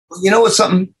You know what's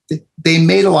something? They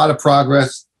made a lot of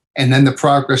progress, and then the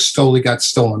progress slowly got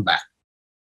stolen back.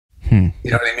 You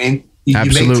know what I mean?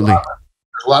 Absolutely. There's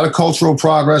a lot of cultural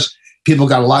progress. People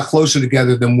got a lot closer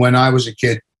together than when I was a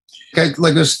kid.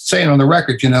 Like I was saying on the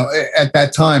record, at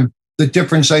that time, the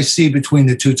difference I see between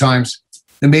the two times,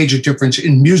 the major difference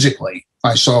in musically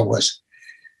I saw was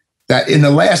that in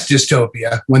the last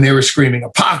dystopia, when they were screaming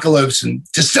apocalypse and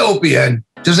dystopia and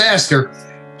disaster,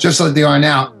 just like they are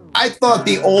now, I thought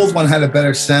the old one had a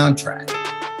better soundtrack.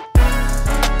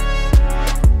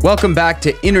 Welcome back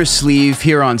to Innersleeve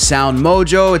here on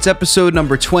SoundMojo. It's episode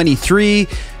number 23,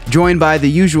 joined by the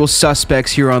usual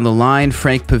suspects here on the line,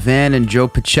 Frank Pavan and Joe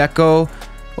Pacheco.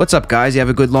 What's up, guys? You have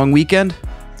a good long weekend?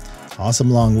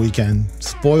 Awesome long weekend.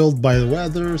 Spoiled by the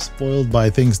weather, spoiled by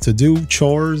things to do,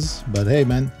 chores. But hey,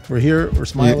 man, we're here. We're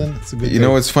smiling. It's a good day. You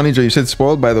know what's funny, Joe? You said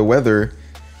spoiled by the weather.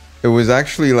 It was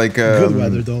actually like good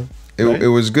weather, though. It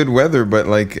was good weather, but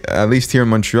like at least here in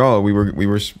Montreal, we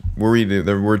were worried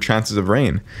there were chances of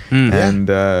rain. And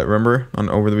remember on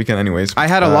over the weekend, anyways. I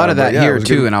had a lot of that here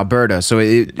too in Alberta. So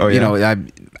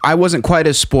I wasn't quite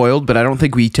as spoiled, but I don't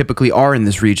think we typically are in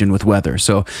this region with weather.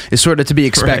 So it's sort of to be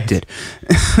expected.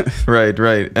 Right.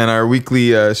 And our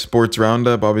weekly sports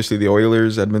roundup, obviously the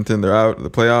Oilers, Edmonton, they're out of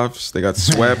the playoffs. They got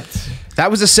swept. That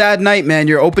was a sad night, man.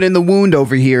 You're opening the wound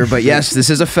over here, but yes, this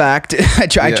is a fact. I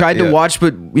tried to watch,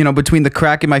 but between the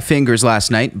crack in my fingers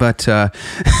last night, but to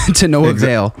no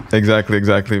avail. Exactly.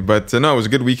 But no, it was a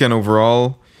good weekend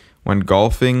overall. Went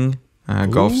golfing.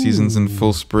 Golf season's in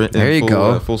full sprint. There you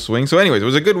go. Full swing. So anyways, it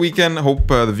was a good weekend. Hope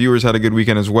the viewers had a good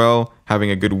weekend as well, having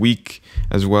a good week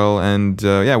as well. And what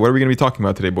are we going to be talking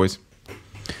about today, boys?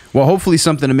 Well, hopefully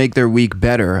something to make their week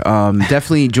better.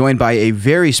 Definitely joined by a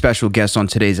very special guest on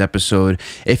today's episode.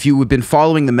 If you have been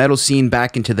following the metal scene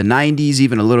back into the 90s,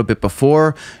 even a little bit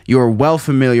before, you're well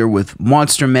familiar with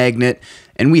Monster Magnet.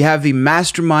 And we have the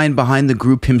mastermind behind the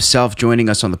group himself joining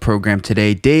us on the program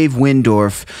today, Dave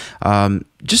Wyndorf.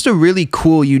 Just a really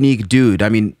cool, unique dude. I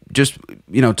mean, just,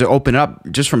 to open up,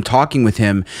 just from talking with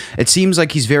him, it seems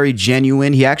like he's very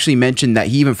genuine. He actually mentioned that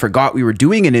he even forgot we were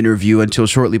doing an interview until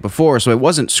shortly before, so it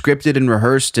wasn't scripted and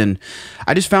rehearsed. And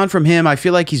I just found from him, I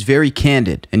feel like he's very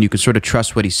candid, and you can sort of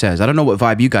trust what he says. I don't know what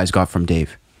vibe you guys got from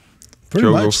Dave.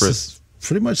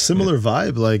 Pretty much similar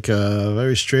vibe, like a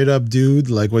very straight up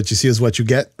dude, like what you see is what you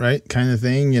get, right? Kind of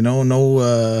thing,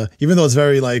 no, even though it's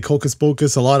very like hocus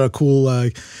pocus, a lot of cool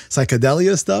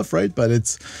psychedelia stuff, right? But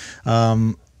it's,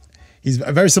 he's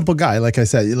a very simple guy, like I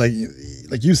said, like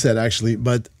you said, actually.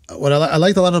 But what I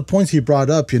liked a lot of the points he brought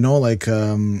up, with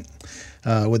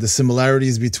the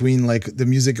similarities between like the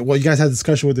music. Well, you guys had a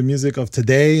discussion with the music of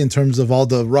today in terms of all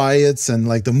the riots and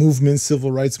like the movements,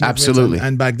 civil rights movements. Absolutely.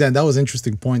 And back then, that was an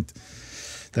interesting point.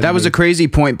 That was a crazy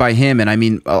point by him. And I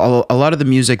mean, a lot of the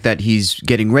music that he's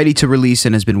getting ready to release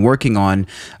and has been working on.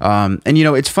 And,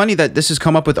 it's funny that this has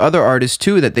come up with other artists,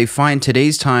 too, that they find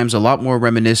today's times a lot more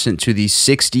reminiscent to the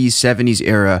 60s, 70s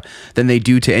era than they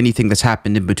do to anything that's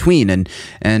happened in between. And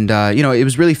it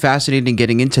was really fascinating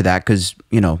getting into that because,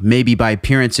 maybe by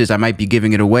appearances, I might be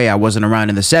giving it away. I wasn't around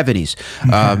in the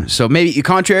 70s. So maybe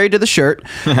contrary to the shirt,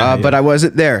 but I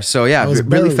wasn't there. So, yeah,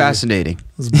 really fascinating. I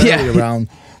was barely around.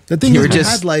 The thing is,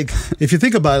 if you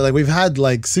think about it, we've had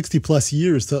 60 plus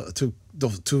years to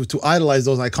idolize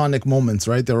those iconic moments,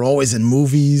 right? They're always in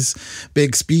movies,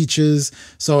 big speeches.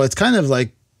 So it's kind of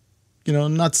like,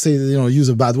 not to say, use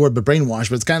a bad word, but brainwash,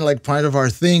 but it's kind of like part of our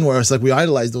thing where it's like we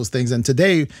idolize those things. And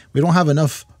today we don't have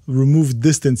enough removed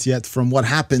distance yet from what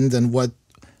happened and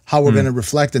how we're going to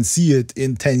reflect and see it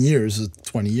in 10 years, or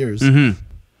 20 years. Mm-hmm.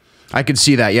 I could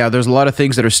see that. Yeah, there's a lot of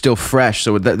things that are still fresh.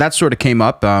 So that sort of came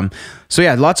up. So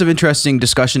yeah, lots of interesting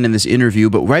discussion in this interview.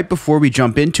 But right before we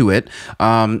jump into it,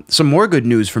 some more good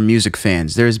news for music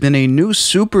fans. There's been a new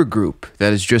supergroup that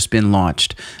has just been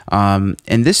launched. And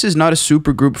this is not a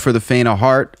supergroup for the faint of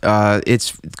heart.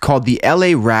 It's called the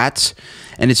LA Rats,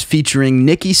 and it's featuring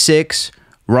Nikki Sixx,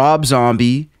 Rob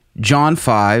Zombie, John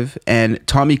 5, and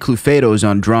Tommy Clufetos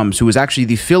on drums, who was actually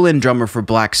the fill-in drummer for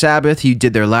Black Sabbath. He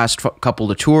did their last couple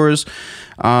of tours.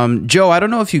 Joe, I don't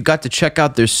know if you got to check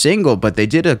out their single, but they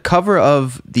did a cover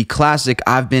of the classic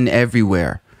I've Been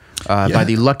Everywhere by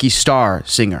the Lucky Star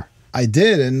singer. I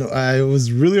did, and I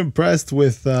was really impressed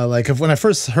with, when I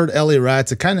first heard LA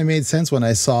Rats, it kind of made sense when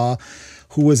I saw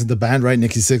who was in the band, right?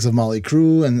 Nikki Sixx of Motley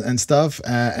Crue and stuff.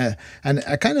 And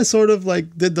I kind of sort of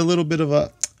did the little bit of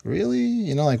a,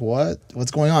 really? What's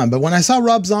going on? But when I saw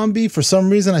Rob Zombie, for some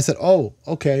reason, I said, oh,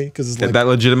 okay. Because Did that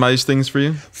legitimize things for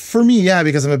you? For me, yeah,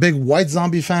 because I'm a big White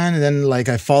Zombie fan. And then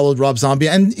I followed Rob Zombie.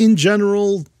 And in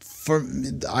general,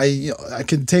 I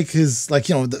can take his, like,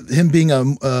 you know, him being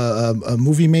a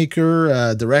movie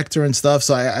maker, director and stuff.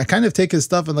 So I kind of take his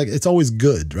stuff and like it's always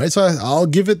good, right? So I'll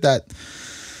give it that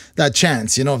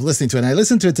chance, you know, of listening to it. And I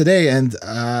listened to it today, and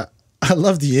I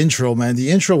love the intro, man. The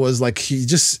intro was like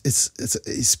he's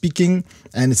speaking,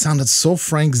 and it sounded so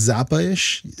Frank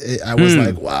Zappa-ish. I was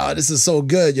like, wow, this is so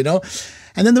good, you know.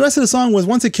 And then the rest of the song was,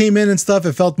 once it came in and stuff,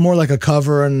 it felt more like a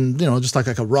cover and, you know, just like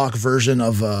a rock version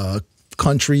of a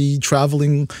country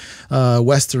traveling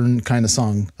Western kind of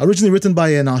song. Originally written by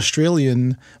an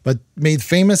Australian, but made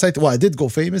famous. It did go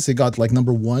famous. It got like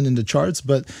 #1 in the charts,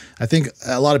 but I think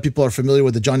a lot of people are familiar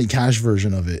with the Johnny Cash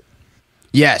version of it.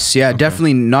 Yes, yeah, okay.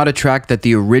 Definitely not a track that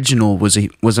the original was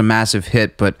a massive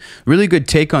hit, but really good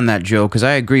take on that, Joe, because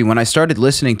I agree. When I started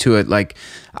listening to it, like,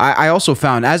 I also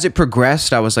found as it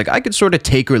progressed, I was like, I could sort of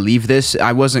take or leave this.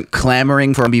 I wasn't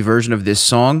clamoring for a version of this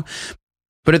song.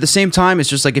 But at the same time, it's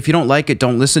just like, if you don't like it,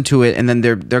 don't listen to it. And then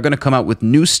they're going to come out with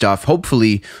new stuff,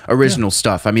 hopefully original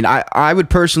stuff. I mean, I would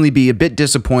personally be a bit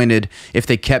disappointed if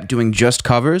they kept doing just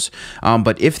covers.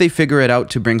 But if they figure it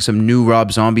out to bring some new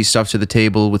Rob Zombie stuff to the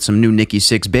table with some new Nikki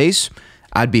Sixx bass,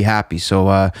 I'd be happy.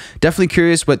 So definitely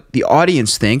curious what the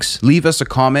audience thinks. Leave us a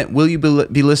comment. Will you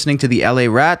be listening to the LA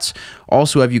Rats?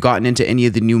 Also, have you gotten into any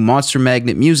of the new Monster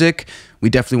Magnet music? We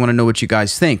definitely want to know what you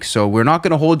guys think. So we're not going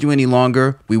to hold you any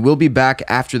longer. We will be back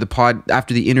after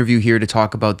the interview here to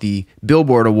talk about the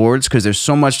Billboard Awards, because there's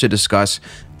so much to discuss.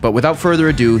 But without further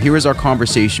ado, here is our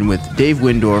conversation with Dave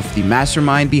Wyndorf, the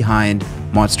mastermind behind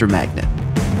Monster Magnet.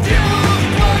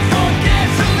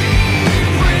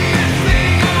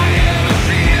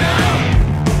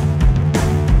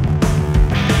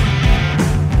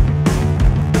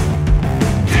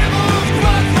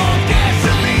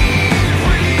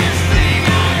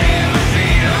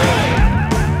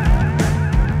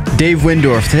 Dave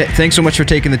Wyndorf, thanks so much for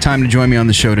taking the time to join me on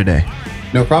the show today.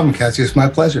 No problem, Cassie. It's my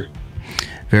pleasure.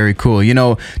 Very cool. You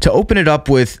know, to open it up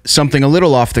with something a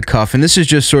little off the cuff, and this is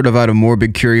just sort of out of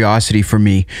morbid curiosity for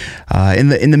me. In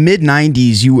the mid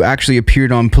 '90s, you actually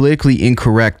appeared on Politically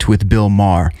Incorrect with Bill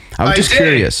Maher. I was just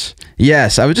curious.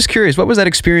 Yes, I was just curious. What was that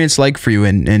experience like for you,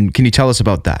 and can you tell us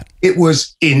about that? It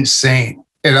was insane,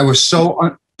 and I was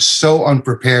so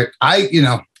unprepared. I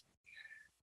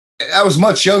was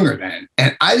much younger then,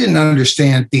 and I didn't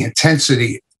understand the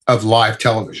intensity of live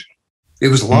television. It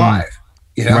was live,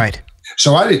 you know? Right.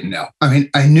 So I didn't know. I mean,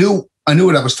 I knew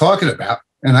what I was talking about,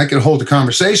 and I could hold a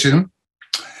conversation,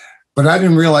 but I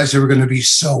didn't realize they were going to be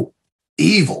so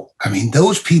evil. I mean,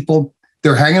 those people,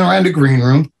 they're hanging around the green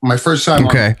room. My first time,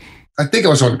 okay. I think I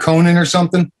was on Conan or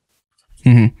something,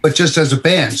 but just as a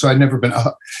band. So I'd never been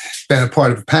a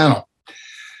part of a panel.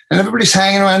 And everybody's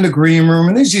hanging around the green room.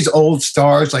 And there's these old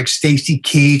stars like Stacy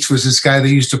Keach was this guy that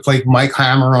used to play Mike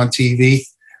Hammer on TV.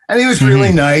 And he was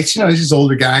really nice. You know, he's this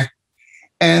older guy.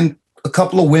 And a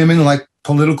couple of women, like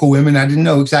political women. I didn't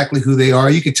know exactly who they are.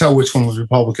 You could tell which one was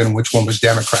Republican and which one was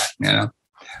Democrat, you know,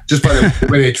 just by the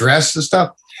way they dressed and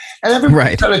stuff. And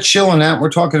everybody kind of chilling out.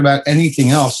 We're talking about anything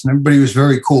else. And everybody was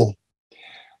very cool.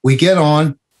 We get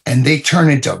on and they turn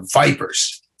into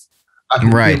vipers. I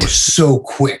mean, they were so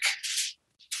quick.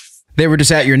 They were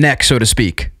just at your neck, so to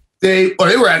speak. They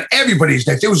were at everybody's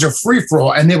neck. It was a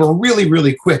free-for-all, and they were really,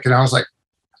 really quick. And I was like,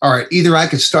 all right, either I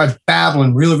could start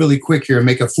babbling really, really quick here and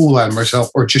make a fool out of myself,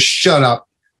 or just shut up,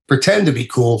 pretend to be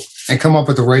cool, and come up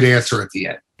with the right answer at the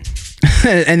end.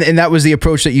 and that was the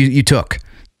approach that you took.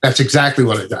 That's exactly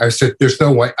what I did. I said, there's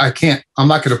no way. I'm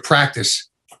not going to practice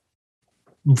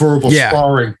verbal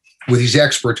sparring with these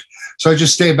experts. So I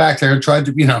just stayed back there and tried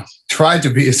to be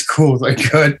as cool as I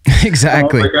could.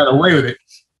 Exactly. I got away with it.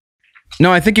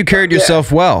 No, I think you carried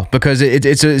yourself well, because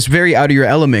it's very out of your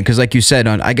element. Because like you said,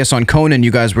 I guess on Conan, you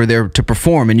guys were there to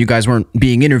perform and you guys weren't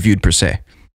being interviewed per se.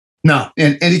 No.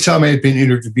 And anytime I had been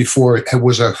interviewed before, it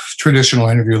was a traditional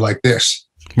interview like this.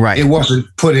 Right. It wasn't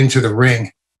put into the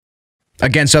ring.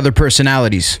 Against other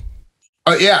personalities.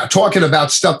 Talking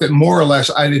about stuff that more or less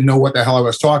I didn't know what the hell I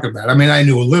was talking about. I mean, I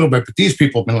knew a little bit, but these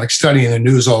people have been like studying the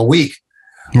news all week.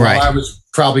 Right. While I was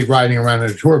probably riding around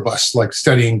in a tour bus, like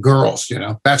studying girls, you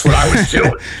know. That's what I was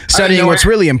doing. Studying what's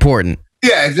really important.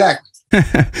 Yeah, exactly.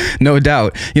 No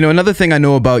doubt. You know, another thing I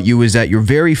know about you is that you're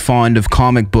very fond of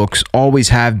comic books, always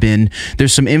have been.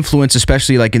 There's some influence,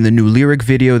 especially like in the new lyric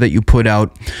video that you put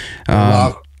out.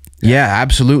 Yeah,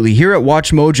 absolutely. Here at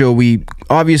SoundMojo, we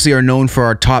obviously are known for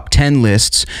our top 10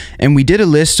 lists, and we did a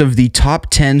list of the top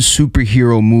 10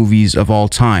 superhero movies of all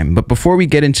time. But before we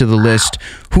get into the list,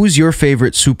 who's your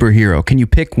favorite superhero? Can you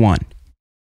pick one?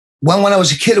 Well, when I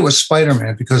was a kid, it was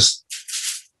Spider-Man, because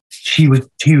he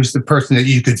was the person that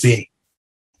you could be.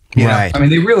 Right. I mean,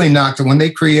 they really knocked it when they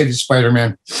created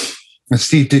Spider-Man. And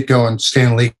Steve Ditko and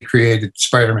Stan Lee created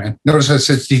Spider-Man. Notice I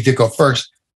said Steve Ditko first.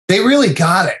 They really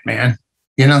got it, man.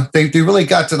 They really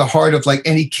got to the heart of like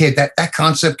any kid. That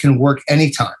concept can work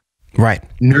anytime. Right.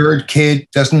 Nerd kid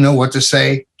doesn't know what to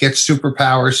say, gets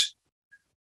superpowers.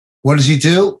 What does he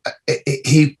do?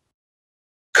 He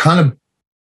kind of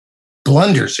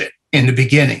blunders it in the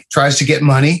beginning, tries to get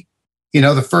money.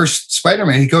 The first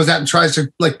Spider-Man, he goes out and tries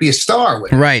to like be a star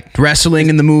with it. Right. Wrestling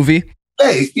in the movie.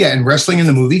 And wrestling in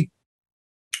the movie.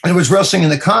 And it was wrestling in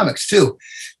the comics too.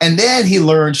 And then he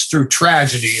learns through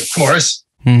tragedy, of course,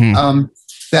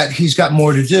 that he's got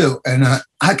more to do. And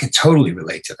I could totally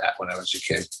relate to that when I was a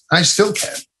kid. I still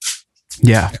can.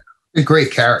 Yeah. A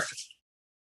great character.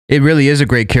 It really is a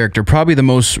great character, probably the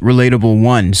most relatable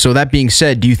one. So that being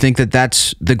said, do you think that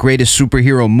that's the greatest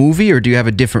superhero movie, or do you have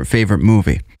a different favorite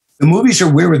movie? The movies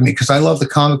are weird with me because I love the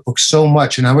comic books so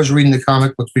much. And I was reading the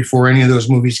comic books before any of those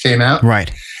movies came out.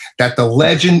 Right. That the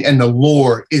legend and the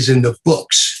lore is in the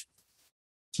books.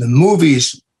 The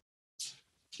movies,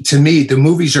 to me, the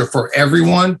movies are for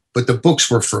everyone, but the books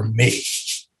were for me.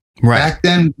 Right. Back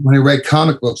then, when I read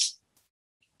comic books,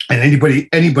 and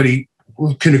anybody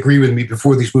can agree with me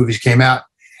before these movies came out,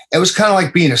 it was kind of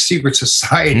like being a secret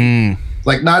society.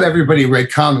 Like not everybody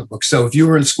read comic books. So if you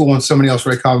were in school and somebody else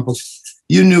read comic books,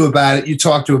 you knew about it, you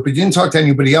talked to it, but you didn't talk to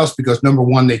anybody else because number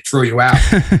one, they throw you out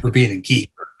for being a geek.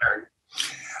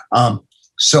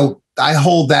 So I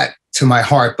hold that to my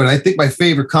heart, but I think my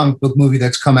favorite comic book movie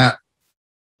that's come out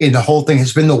in the whole thing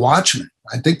has been The Watchmen.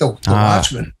 I think the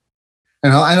Watchmen,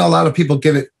 and I know a lot of people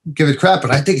give it crap,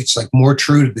 but I think it's like more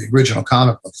true to the original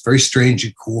comic book. It's very strange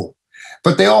and cool,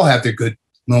 but they all have their good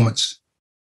moments.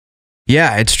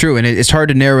 Yeah, it's true. And it's hard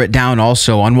to narrow it down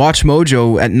also. On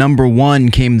SoundMojo, at number 1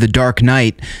 came The Dark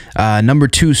Knight, number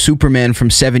 2, Superman from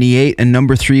 78, and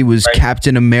number 3 was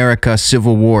Captain America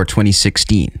Civil War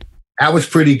 2016. That was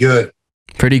pretty good.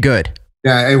 Pretty good.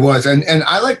 Yeah, it was. And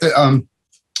I like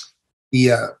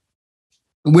the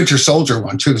Winter Soldier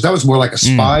one too, because that was more like a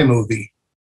spy movie.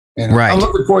 And right. I'm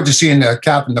looking forward to seeing the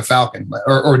Captain the Falcon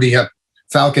or the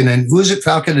Falcon and who is it?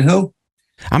 Falcon and who?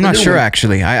 I'm not sure,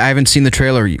 actually. I haven't seen the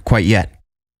trailer quite yet.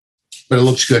 But it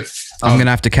looks good. I'm going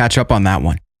to have to catch up on that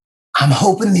one. I'm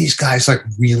hoping these guys like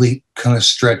really kind of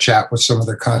stretch out with some of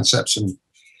their concepts. And,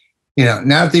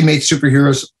 now that they made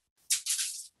superheroes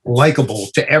likable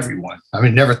to everyone. I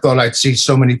mean, never thought I'd see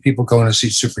so many people going to see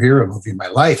superhero movie in my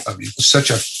life. I mean, it was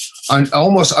such an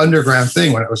almost underground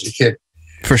thing when I was a kid.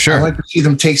 For sure. I like to see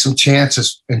them take some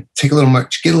chances and get a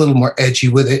little more edgy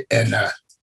with it. And,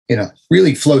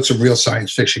 really float some real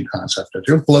science fiction concept.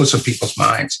 It'll blow some people's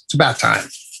minds. It's about time.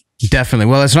 Definitely.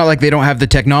 Well, it's not like they don't have the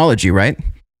technology, right?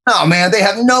 Oh man, they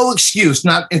have no excuse.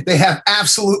 They have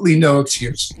absolutely no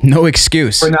excuse. No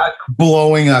excuse for not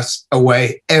blowing us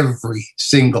away every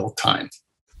single time.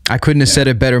 I couldn't have said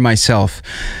it better myself.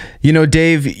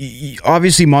 Dave,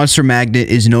 obviously Monster Magnet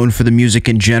is known for the music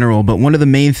in general, but one of the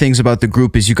main things about the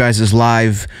group is you guys'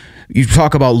 live. You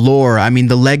talk about lore. I mean,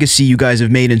 the legacy you guys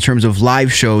have made in terms of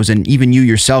live shows, and even you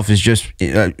yourself is just,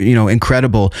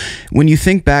 incredible. When you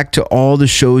think back to all the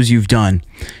shows you've done,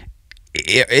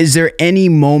 is there any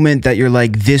moment that you're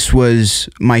like, this was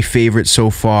my favorite so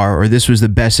far, or this was the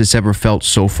best it's ever felt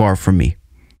so far for me?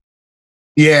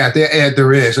 Yeah,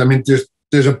 there is. I mean,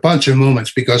 there's a bunch of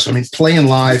moments because, I mean, playing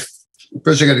live,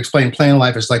 first I got to explain, playing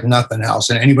live is like nothing else.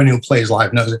 And anybody who plays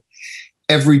live knows it.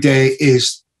 Every day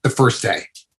is the first day.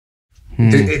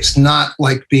 It's not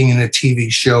like being in a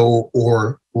TV show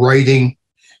or writing.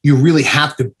 You really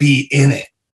have to be in it.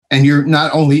 And you're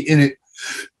not only in it,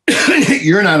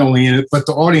 but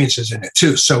the audience is in it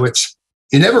too. So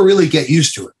you never really get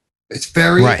used to it. It's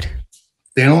very, right.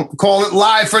 They don't call it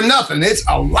live for nothing. It's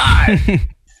alive.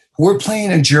 We're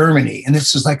playing in Germany, and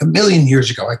this is like a million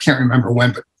years ago. I can't remember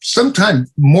when, but sometime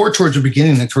more towards the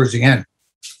beginning than towards the end.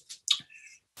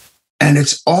 And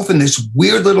it's often this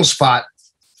weird little spot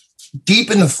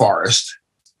deep in the forest,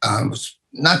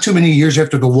 not too many years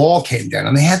after the wall came down.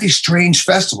 And they had these strange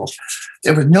festivals.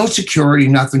 There was no security,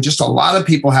 nothing, just a lot of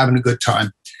people having a good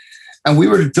time. And we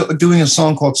were doing a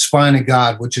song called Spine of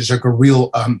God, which is like a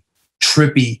real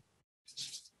trippy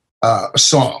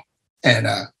song. And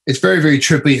it's very, very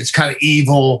trippy. It's kind of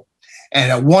evil.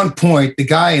 And at one point, the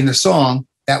guy in the song,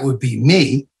 that would be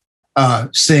me,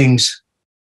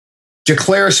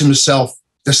 declares himself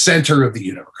the center of the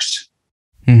universe.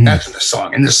 Mm-hmm. That's in the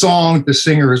song. In the song, the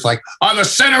singer is like, "I'm the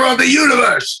center of the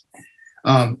universe."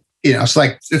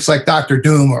 It's like Dr.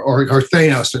 Doom or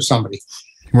Thanos or somebody.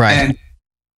 Right. And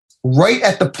right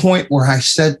at the point where I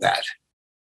said that,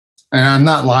 and I'm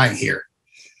not lying here,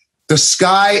 The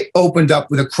sky opened up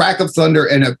with a crack of thunder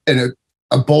and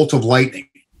a bolt of lightning.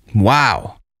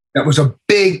 Wow. That was a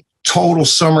big, total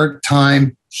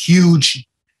summertime, huge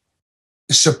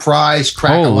surprise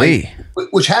crack of lightning,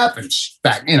 which happens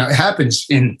it happens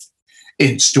in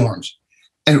storms.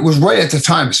 And it was right at the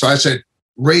time. So I said,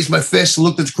 raised my fist,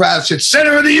 looked at the crowd, said,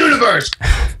 center of the universe.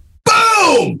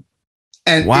 Boom!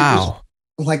 And wow.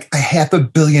 It was like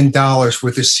 $500 million worth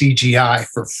of CGI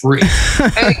for free.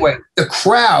 Anyway, the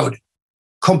crowd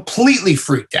completely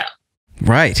freaked out.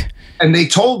 Right. And they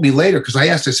told me later, because I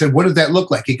asked, I said, what did that look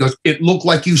like? He goes, it looked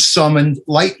like you summoned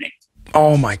lightning.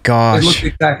 Oh my gosh. It looked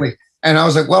exactly. And I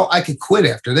was like, well, I could quit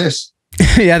after this.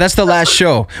 Yeah, that's the last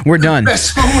show. We're done.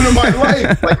 Best moment of my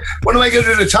life. Like, when am I going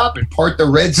to the top and part the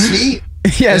Red Sea?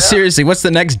 Yeah, seriously. What's the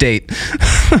next date?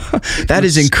 That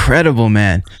is incredible,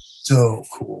 man. So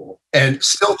cool. And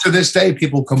still to this day,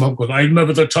 people come up and go, I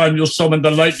remember the time you summoned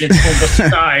the lightning from the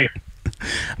sky.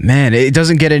 Man, it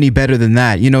doesn't get any better than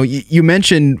that. You know, you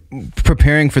mentioned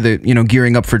preparing for the,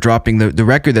 gearing up for dropping the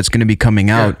record that's going to be coming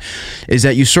out, is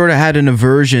that you sort of had an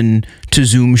aversion to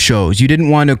Zoom shows. You didn't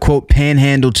want to, quote,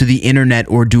 panhandle to the internet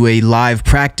or do a live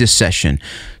practice session.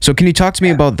 So can you talk to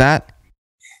me about that?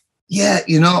 Yeah,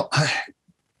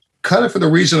 kind of for the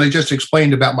reason I just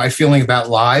explained about my feeling about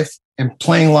live. And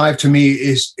playing live to me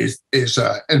is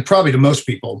and probably to most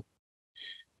people,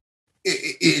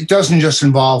 it doesn't just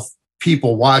involve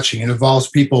people watching. It involves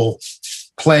people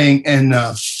playing and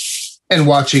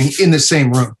watching in the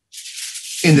same room,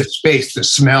 in the space, the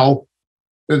smell,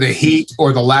 or the heat,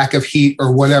 or the lack of heat,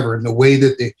 or whatever, and the way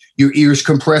that your ears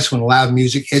compress when loud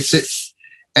music hits it.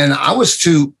 And I was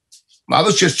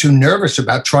just too nervous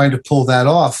about trying to pull that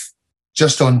off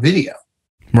just on video.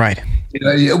 Right.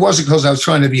 It wasn't because I was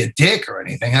trying to be a dick or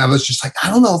anything. I was just like, I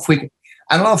don't know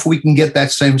if we can get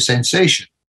that same sensation.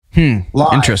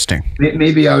 Live. Interesting.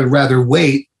 Maybe I would rather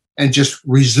wait and just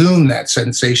resume that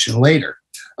sensation later,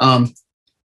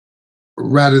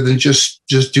 rather than just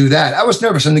do that. I was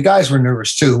nervous, and the guys were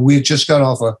nervous too. We had just got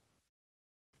off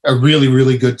a really,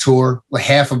 really good tour, like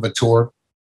half of a tour,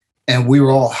 and we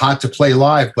were all hot to play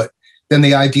live. But then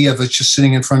the idea of us just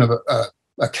sitting in front of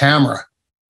a camera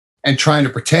and trying to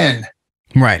pretend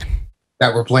right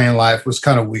that we're playing live was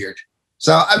kind of weird.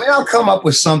 So, I mean, I'll come up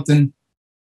with something.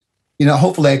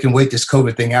 Hopefully I can wait this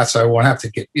COVID thing out so I won't have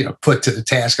to get, put to the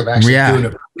task of actually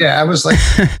doing it. Yeah, I was like,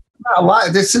 no,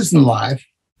 live. This isn't live.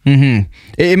 Mm-hmm.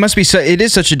 It must be. It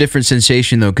is such a different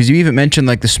sensation, though, because you even mentioned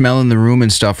like the smell in the room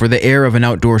and stuff, or the air of an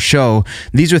outdoor show.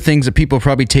 These are things that people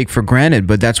probably take for granted,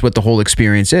 but that's what the whole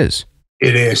experience is.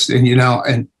 It is. And,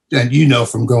 and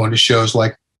from going to shows,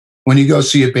 like when you go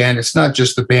see a band, it's not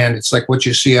just the band. It's like what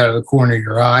you see out of the corner of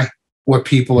your eye, what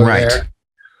people are there,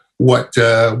 what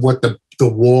the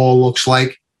wall looks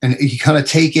like, and you kind of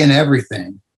take in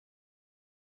everything,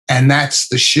 and that's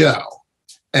the show.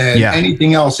 And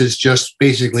anything else is just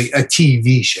basically a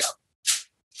TV show.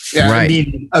 Yeah, right. I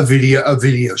mean, a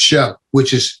video show,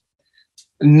 which is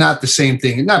not the same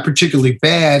thing, not particularly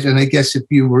bad. And I guess if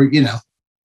you were,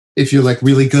 if you're like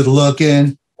really good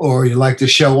looking or you like to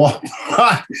show off,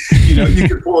 you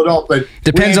can pull it off. But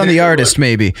depends on the artist,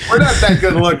 maybe. We're not that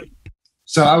good looking.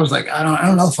 So I was like, I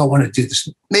don't know if I want to do this.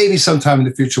 Maybe sometime in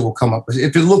the future we'll come up with it.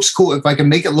 If it looks cool, if I can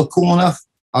make it look cool enough,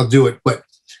 I'll do it. But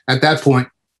at that point,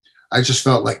 I just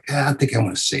felt like, I think I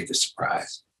want to save the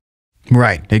surprise.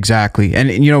 Right, exactly. And,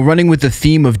 running with the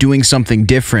theme of doing something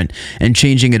different and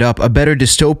changing it up, A Better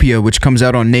Dystopia, which comes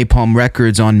out on Napalm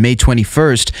Records on May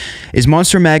 21st, is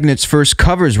Monster Magnet's first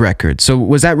covers record. So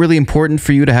was that really important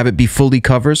for you to have it be fully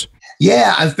covers?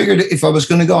 Yeah, I figured if I was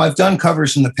going to go, I've done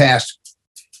covers in the past.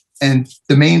 And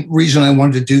the main reason I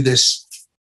wanted to do this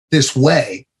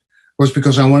way was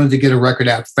because I wanted to get a record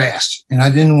out fast. And I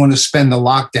didn't want to spend the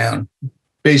lockdown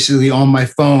basically on my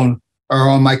phone or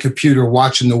on my computer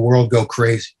watching the world go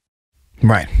crazy.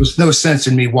 Right. There's no sense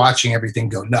in me watching everything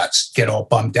go nuts, get all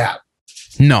bummed out.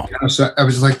 No. So I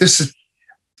was like,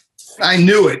 I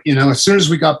knew it, as soon as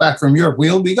we got back from Europe.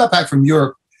 We got back from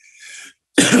Europe.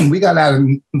 We got out of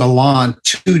Milan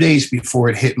 2 days before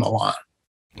it hit Milan.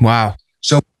 Wow.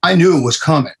 So I knew it was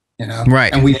coming,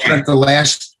 Right. And we spent the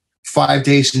last 5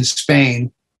 days in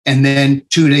Spain. And then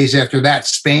 2 days after that,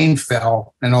 Spain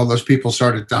fell and all those people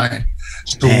started dying.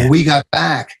 So when we got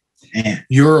back,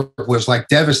 Europe was like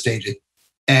devastated.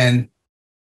 And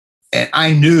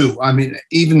I knew,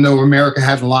 even though America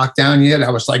hadn't locked down yet,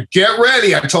 I was like, get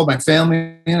ready. I told my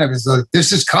family, and I was like,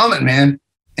 this is coming, man.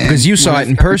 Because you saw it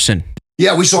in person.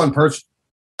 Yeah, we saw it in person.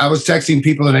 I was texting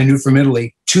people that I knew from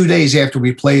Italy 2 days after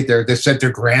we played there that said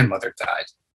their grandmother died.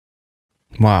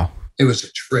 Wow. It was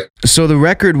a trip. So the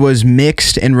record was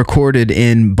mixed and recorded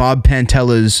in Bob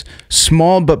Pantella's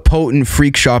small but potent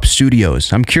Freak Shop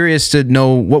studios. I'm curious to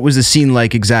know, what was the scene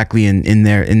like exactly in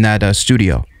that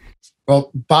studio?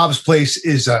 Well, Bob's place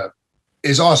is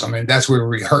awesome, and that's where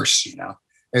we rehearse.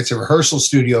 It's a rehearsal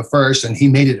studio first, and he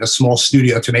made it a small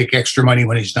studio to make extra money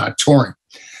when he's not touring.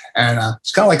 And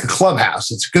it's kind of like a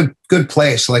clubhouse. It's a good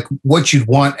place, like what you'd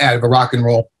want out of a rock and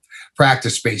roll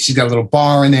practice space. He's got a little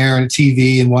bar in there and a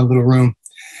TV in one little room.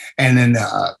 And then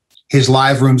his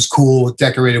live room's cool,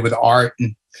 decorated with art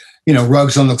and,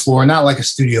 rugs on the floor, not like a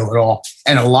studio at all,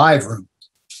 and a live room.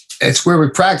 It's where we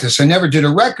practice. I never did a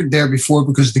record there before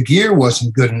because the gear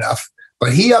wasn't good enough,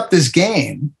 but he upped his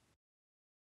game.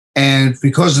 And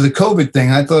because of the COVID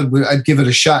thing, I thought I'd give it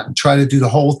a shot and try to do the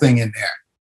whole thing in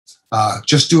there.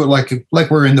 Just do it like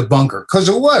we're in the bunker. Because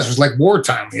it was like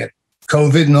wartime. We had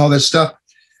COVID and all this stuff.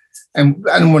 And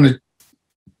I didn't want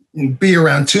to be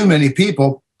around too many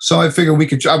people. So I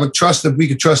figured I would trust that we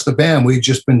could trust the band. We'd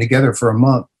just been together for a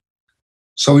month.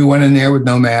 So we went in there with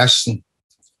no masks and,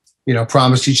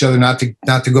 promised each other not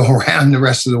to go around the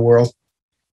rest of the world,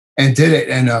 and did it.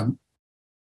 And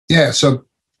so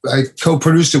I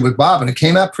co-produced it with Bob, and it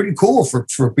came out pretty cool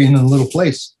for being in a little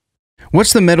place.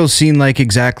 What's the metal scene like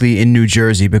exactly in New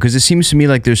Jersey? Because it seems to me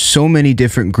like there's so many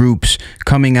different groups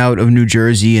coming out of New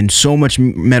Jersey and so much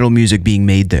metal music being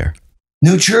made there.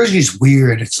 New Jersey's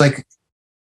weird. It's like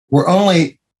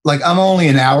I'm only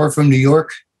an hour from New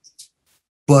York,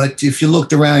 but if you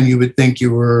looked around, you would think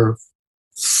you were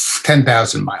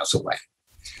 10,000 miles away.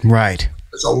 Right.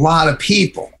 There's a lot of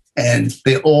people, and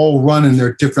they all run in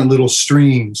their different little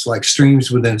streams, like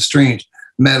streams within streams.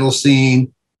 Metal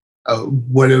scene,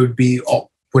 what it would be,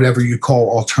 whatever you call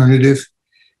alternative.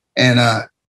 And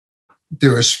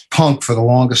there was punk for the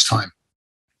longest time.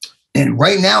 And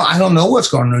right now, I don't know what's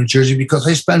going on in New Jersey because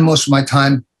I spend most of my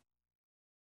time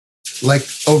like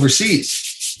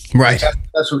overseas. Right.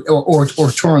 That's what,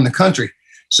 or touring the country.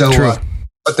 So,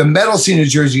 but the metal scene in New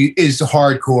Jersey is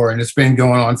hardcore, and it's been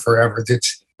going on forever.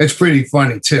 It's pretty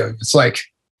funny too. It's like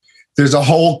there's a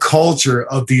whole culture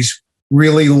of these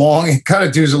really long kind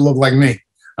of dudes that look like me.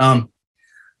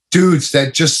 Dudes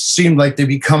that just seem like they'd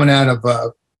be coming out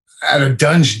of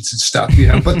dungeons and stuff,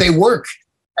 but they work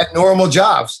at normal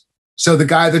jobs. So the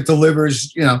guy that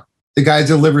delivers,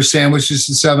 sandwiches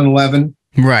to 7-Eleven.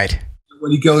 Right.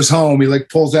 When he goes home, he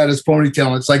pulls out his ponytail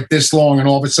and it's like this long. And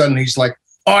all of a sudden he's like,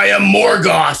 I am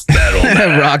Morgoth metal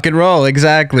man. Rock and roll.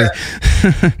 Exactly.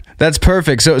 Yeah. That's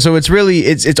perfect. So it's really,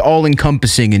 it's all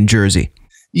encompassing in Jersey.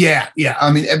 Yeah. Yeah.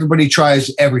 I mean, everybody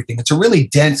tries everything. It's a really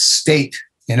dense state.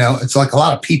 It's like a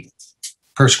lot of people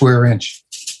per square inch.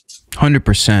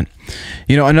 100%.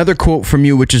 Another quote from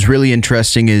you, which is really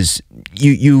interesting, is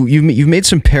you've made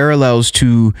some parallels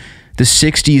to the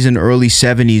 60s and early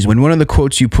 70s when one of the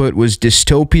quotes you put was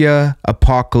dystopia,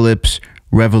 apocalypse,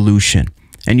 revolution.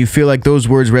 And you feel like those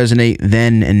words resonate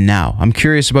then and now. I'm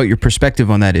curious about your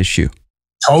perspective on that issue.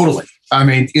 Totally. I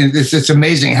mean, it's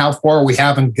amazing how far we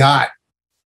haven't got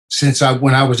since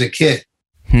when I was a kid.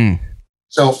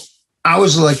 So I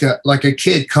was like a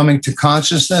kid coming to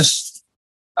consciousness.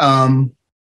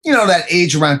 That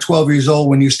age around 12 years old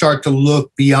when you start to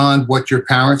look beyond what your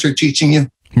parents are teaching you.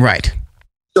 Right.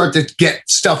 Start to get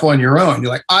stuff on your own.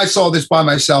 You're like, I saw this by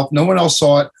myself. No one else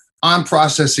saw it. I'm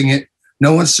processing it.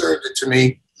 No one served it to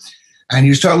me. And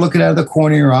you start looking out of the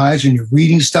corner of your eyes and you're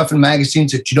reading stuff in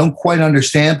magazines that you don't quite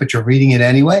understand, but you're reading it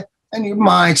anyway. And your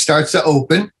mind starts to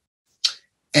open.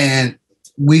 And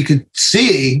we could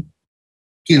see,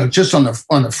 just on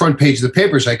the front page of the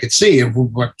papers, I could see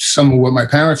some of what my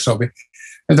parents told me,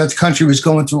 and that the country was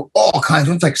going through all kinds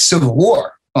of, like civil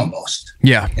war almost.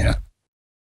 Yeah.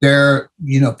 There,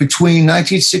 between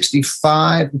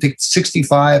 1965, I think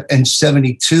 65 and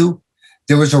 72,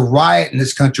 there was a riot in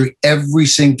this country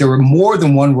there were more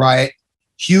than one riot,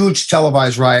 huge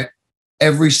televised riot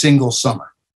every single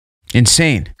summer.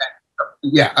 Insane.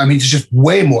 Yeah. I mean, it's just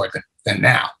way more than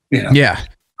now, Yeah.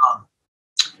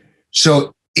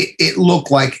 So it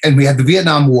looked like, and we had the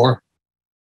Vietnam War,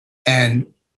 and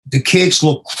the kids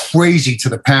looked crazy to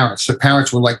the parents. The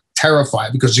parents were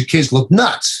terrified because the kids looked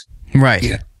nuts.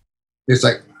 Right. It's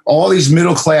like all these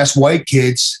middle-class white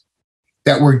kids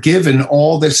that were given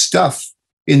all this stuff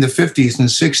in the 50s and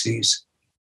 60s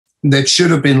that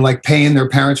should have been paying their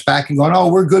parents back and going, oh,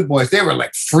 we're good boys. They were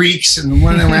like freaks and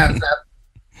running around.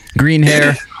 Green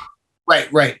hair.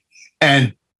 Right.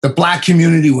 And the black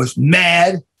community was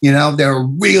mad. They were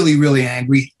really, really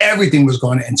angry. Everything was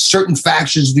going on. And certain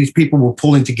factions of these people were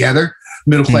pulling together.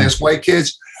 Middle-class white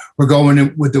kids were going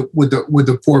in with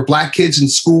the poor black kids in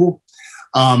school.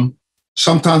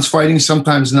 Sometimes fighting,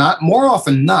 sometimes not. More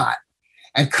often not.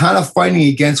 and kind of fighting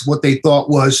against what they thought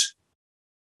was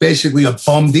basically a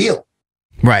bum deal.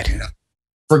 Right.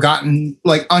 Forgotten,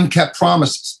 like unkept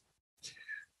promises.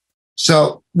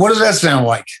 So what does that sound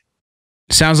like?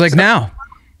 Sounds like now.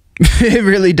 It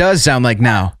really does sound like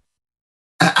now.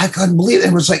 I couldn't believe it.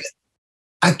 It was like,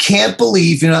 I can't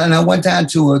believe, and I went down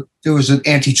to there was an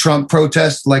anti-Trump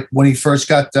protest, like when he first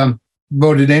got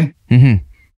voted in. Mm-hmm.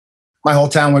 My whole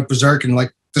town went berserk and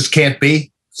like, this can't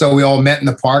be. So we all met in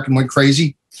the park and went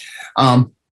crazy.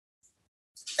 And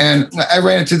I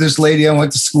ran into this lady I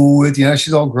went to school with,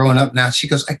 she's all grown up now. She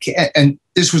goes, I can't. And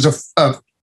this was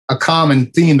a common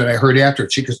theme that I heard after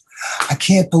it. She goes, I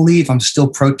can't believe I'm still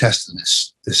protesting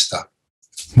this stuff.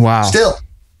 Wow. Still.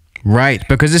 Right.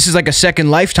 Because this is like a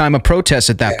second lifetime of protests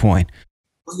at that point.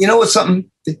 You know what's something?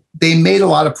 They made a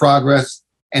lot of progress,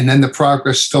 and then the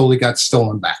progress slowly got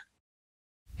stolen back.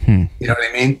 You know what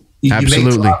I mean?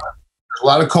 Absolutely. There's a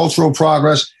lot of cultural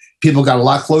progress. People got a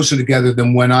lot closer together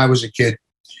than when I was a kid.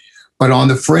 But on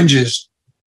the fringes,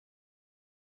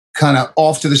 kind of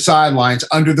off to the sidelines,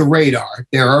 under the radar,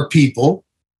 there are people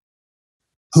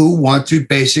who want to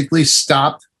basically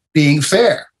stop being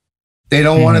fair. They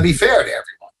don't want to be fair to everyone.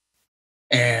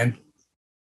 And,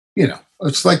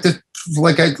 it's like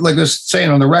I was saying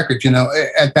on the record,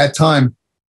 at that time,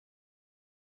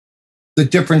 the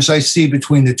difference I see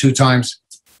between the two times,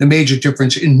 the major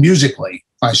difference in musically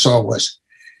I saw was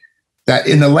that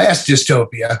in the last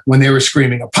dystopia, when they were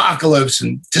screaming apocalypse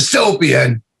and dystopia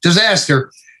and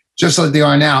disaster, just like they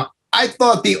are now, I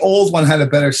thought the old one had a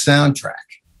better soundtrack.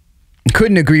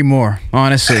 Couldn't agree more,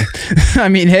 honestly. I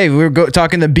mean, hey, we're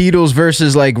talking the Beatles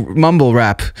versus like mumble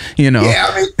rap, Yeah,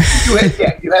 I mean,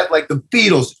 you had like the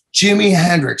Beatles, Jimi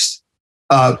Hendrix,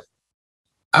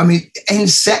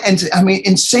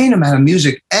 insane amount of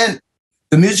music, and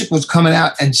the music was coming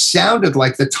out and sounded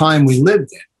like the time we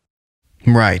lived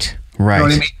in. Right. You know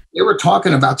what I mean? They were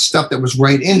talking about stuff that was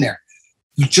right in there.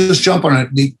 You just jump on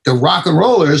it. The rock and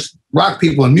rollers, rock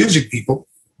people and music people,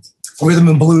 rhythm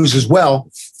and blues as well.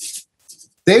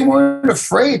 They weren't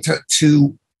afraid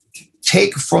to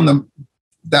take from them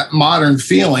that modern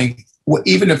feeling,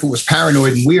 even if it was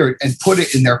paranoid and weird, and put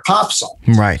it in their pop song.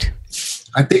 Right.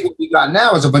 I think what we got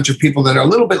now is a bunch of people that are a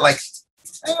little bit like,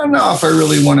 I don't know if I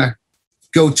really want to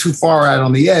go too far out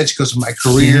on the edge because of my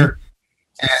career.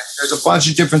 And there's a bunch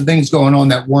of different things going on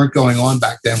that weren't going on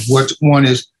back then. One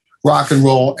is rock and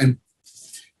roll, and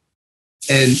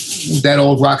that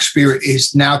old rock spirit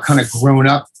is now kind of grown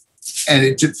up. And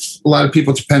a lot of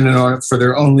people depended on it for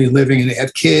their only living, and they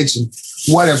have kids and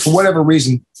for whatever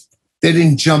reason, they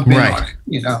didn't jump in on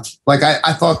it. Like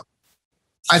I thought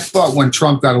when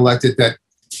Trump got elected that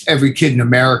every kid in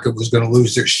America was going to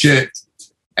lose their shit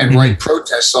and write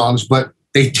protest songs, but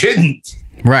they didn't.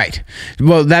 Right.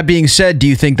 Well, that being said, do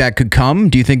you think that could come?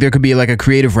 Do you think there could be like a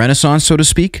creative renaissance, so to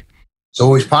speak? It's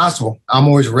always possible. I'm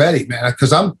always ready, man,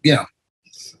 because I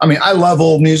love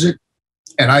old music,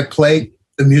 and I play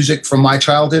the music from my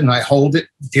childhood, and I hold it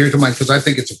dear to because I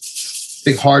think it's a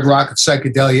big hard rock and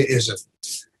psychedelia is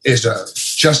a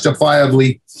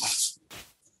justifiably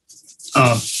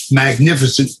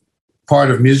magnificent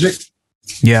part of music.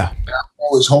 Yeah. I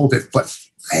always hold it, but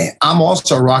I'm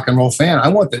also a rock and roll fan. I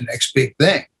want the next big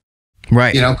thing.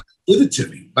 Right. Give it to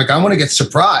me. Like, I want to get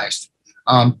surprised.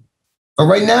 But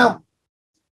right now,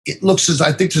 it looks as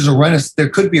I think there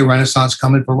could be a renaissance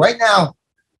coming. But right now,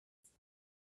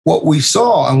 what we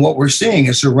saw and what we're seeing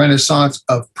is a renaissance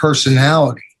of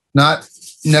personality, not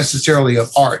necessarily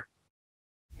of art.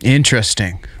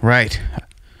 Interesting. Right.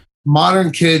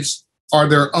 Modern kids are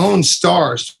their own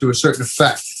stars to a certain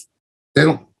effect. They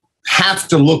don't have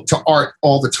to look to art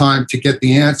all the time to get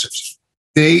the answers.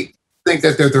 They think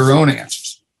that they're their own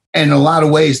answers. And in a lot of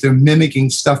ways, they're mimicking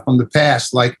stuff from the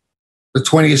past. Like the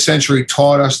 20th century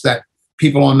taught us that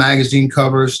people on magazine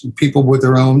covers and people with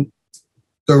their own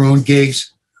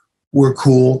gigs were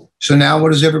cool. So now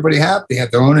what does everybody have? They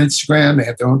have their own Instagram. They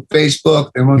have their own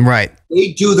Facebook. Right.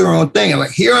 They do their own thing. And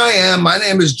like, here I am. My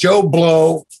name is Joe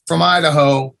Blow from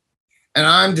Idaho. And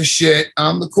I'm the shit.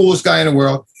 I'm the coolest guy in the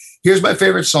world. Here's my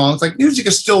favorite songs. Like, music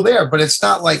is still there, but it's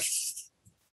not like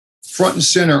front and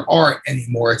center art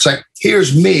anymore. It's like,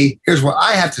 here's me. Here's what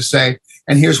I have to say.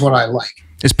 And here's what I like.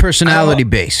 It's personality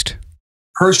based.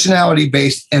 Personality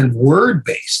based and word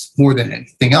based more than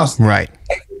anything else. Right.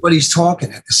 Everybody's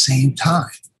talking at the same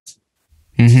time.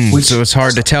 Mm-hmm. So it's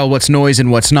hard to tell what's noise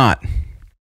and what's not.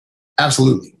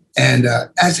 Absolutely. And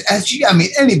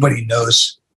anybody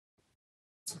knows.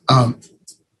 I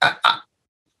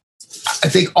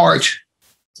think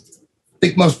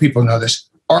most people know this.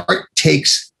 Art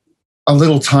takes a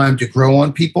little time to grow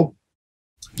on people.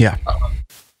 Yeah.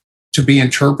 To be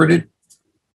interpreted.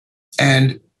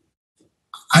 And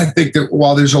I think that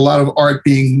while there's a lot of art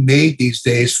being made these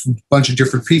days from a bunch of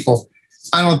different people,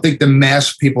 I don't think the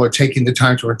mass people are taking the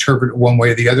time to interpret it one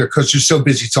way or the other because they're so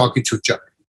busy talking to each other.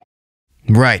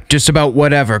 Right. Just about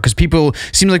whatever. Because people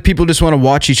seem like people just want to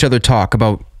watch each other talk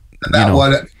about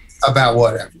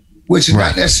whatever, which is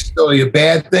not necessarily a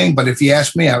bad thing. But if you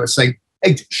ask me, I would say,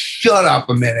 hey, shut up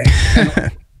a minute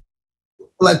and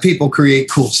let people create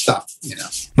cool stuff,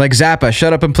 Like Zappa,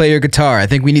 shut up and play your guitar. I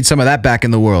think we need some of that back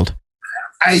in the world.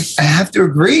 I have to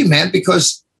agree, man,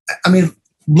 because,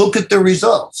 look at the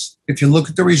results. If you look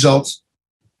at the results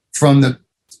from the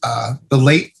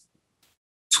late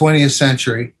 20th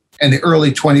century and the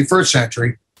early 21st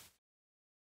century,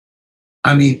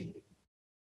 the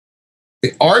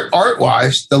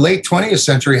art-wise, the late 20th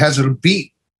century has it a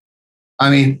beat.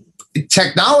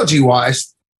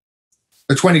 Technology-wise,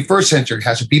 the 21st century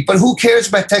has a beat. But who cares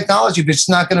about technology if it's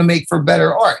not going to make for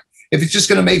better art? If it's just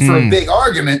going to make for a big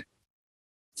argument,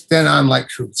 then I'm like,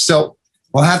 so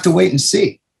we'll have to wait and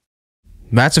see.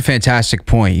 That's a fantastic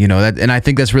point, and I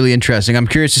think that's really interesting. I'm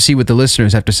curious to see what the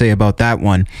listeners have to say about that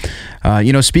one.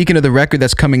 Speaking of the record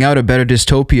that's coming out of Better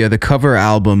Dystopia, the cover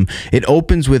album, it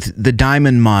opens with The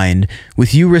Diamond Mind,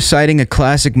 with you reciting a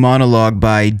classic monologue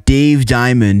by Dave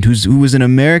Diamond, who was an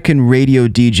American radio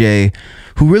DJ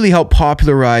who really helped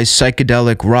popularize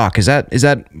psychedelic rock. Is that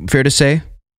fair to say?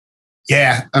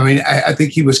 Yeah, I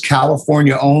think he was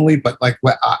California only, but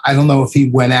I don't know if he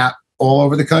went out all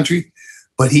over the country,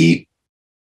 but he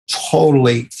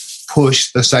totally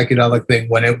pushed the psychedelic thing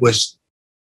when it was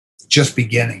just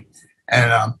beginning.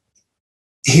 And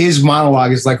his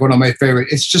monologue is like one of my favorite.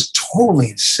 It's just totally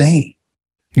insane.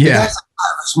 Yeah. That's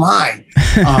his mind.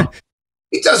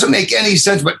 It doesn't make any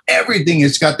sense, but everything,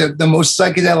 it's got the most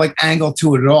psychedelic angle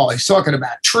to it at all. He's talking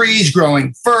about trees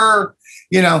growing fur,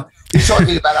 he's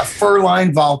talking about a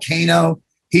fur-lined volcano.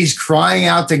 He's crying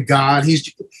out to God.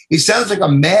 He sounds like a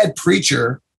mad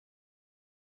preacher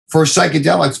for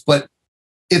psychedelics, but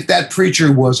if that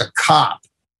preacher was a cop,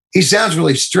 he sounds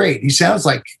really straight. He sounds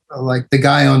like the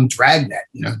guy on Dragnet,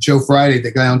 Joe Friday,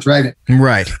 the guy on Dragnet.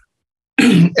 Right.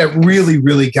 It really,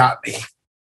 really got me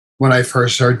when I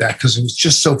first heard that because it was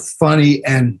just so funny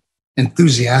and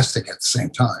enthusiastic at the same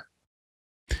time.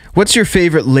 What's your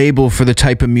favorite label for the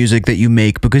type of music that you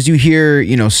make? Because you hear,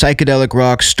 psychedelic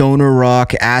rock, stoner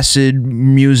rock, acid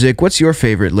music. What's your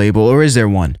favorite label, or is there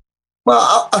one?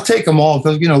 Well, I'll take them all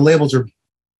because labels are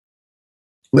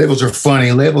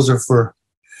funny. Labels are for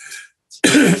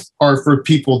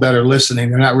people that are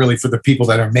listening. They're not really for the people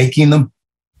that are making them.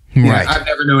 Right. I've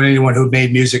never known anyone who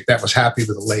made music that was happy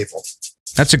with a label.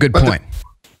 That's a good point.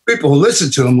 People who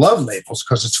listen to them love labels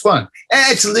because it's fun.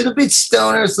 It's a little bit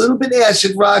stoner, it's a little bit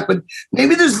acid rock, but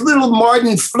maybe there's a little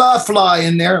Martin Fla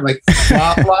in there, like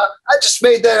Fla Fla. I just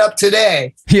made that up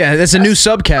today. Yeah, that's a new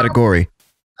subcategory.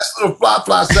 That's a little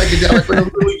Fla psychedelic with a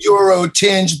little Euro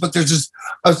tinge, but there's just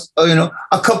a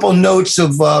couple notes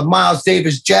of Miles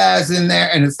Davis jazz in there,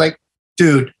 and it's like,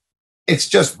 dude, it's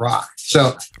just rock.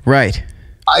 So right,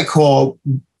 I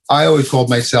always called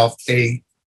myself a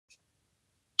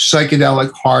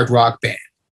psychedelic hard rock band,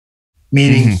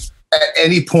 meaning at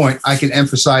any point I could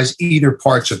emphasize either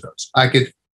parts of those. I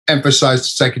could emphasize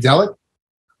the psychedelic,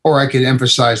 or I could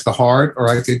emphasize the hard, or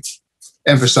I could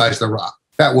emphasize the rock.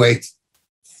 That way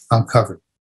I'm covered.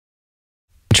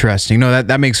 Interesting. No,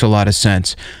 that makes a lot of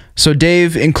sense. So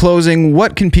Dave, in closing,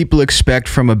 what can people expect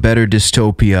from a Better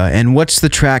Dystopia, and what's the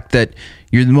track that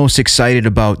you're the most excited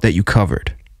about that you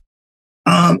covered?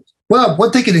 Well,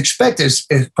 what they can expect is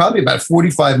probably about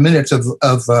 45 minutes of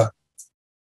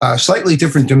a slightly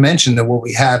different dimension than what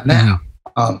we have now.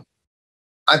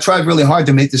 I tried really hard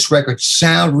to make this record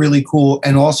sound really cool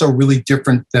and also really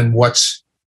different than what's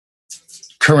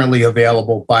currently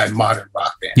available by modern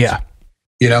rock bands.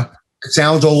 Yeah. It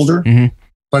sounds older,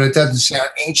 but it doesn't sound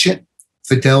ancient.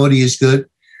 Fidelity is good.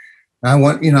 I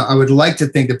would like to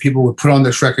think that people would put on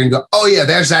this record and go, oh yeah,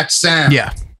 there's that sound.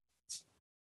 Yeah.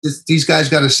 These guys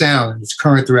got a sound, and it's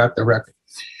current throughout the record.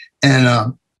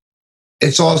 And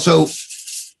it's also,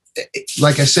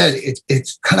 like I said,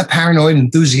 it's kind of paranoid,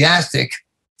 enthusiastic,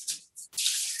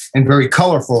 and very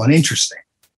colorful and interesting.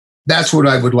 That's what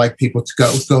I would like people to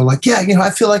go like, yeah, I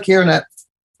feel like hearing that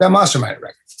Monster Magnet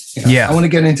record. Yeah. I want to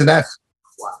get into that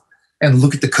and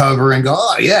look at the cover and go,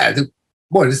 oh yeah,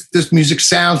 this music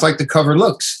sounds like the cover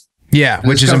looks. Yeah,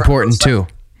 which is important too.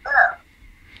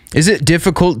 Is it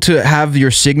difficult to have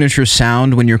your signature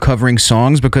sound when you're covering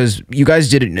songs? Because you guys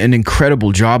did an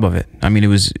incredible job of it. It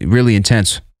was really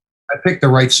intense. I picked the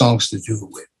right songs to do it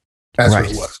with. That's what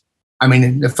it was.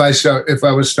 If I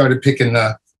started picking,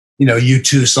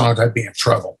 U2 songs, I'd be in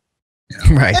trouble.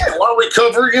 Right. Hey, why don't we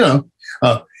cover,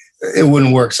 it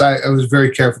wouldn't work. So I was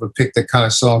very careful to pick the kind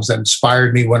of songs that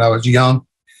inspired me when I was young.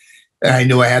 And I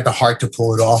knew I had the heart to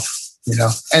pull it off,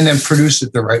 and then produce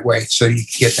it the right way so you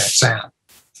get that sound.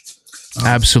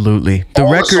 Absolutely. The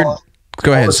record.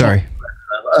 Go ahead. Sorry.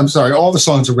 I'm sorry. All the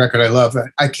songs of record I love.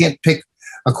 I can't pick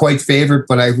a quite favorite,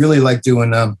 but I really like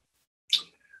doing. There's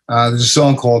a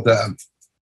song called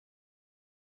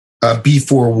 "Be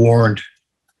Forewarned,"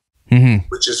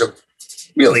 which is a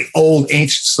really old,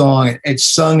 ancient song. It's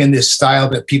sung in this style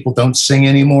that people don't sing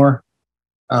anymore.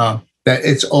 That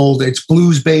it's old. It's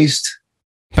blues based.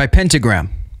 By Pentagram.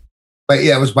 But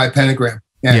yeah, it was by Pentagram.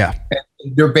 Yeah.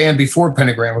 And their band before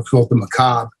Pentagram was called the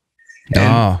Macabre.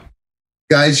 And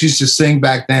guys used to sing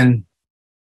back then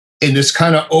in this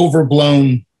kind of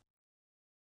overblown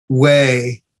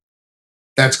way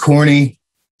that's corny,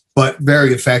 but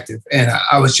very effective. And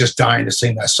I was just dying to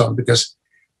sing that song because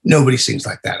nobody sings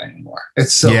like that anymore.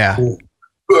 It's so cool.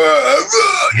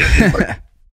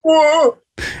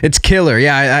 It's killer.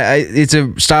 Yeah, it's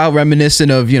a style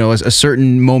reminiscent of, a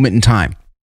certain moment in time.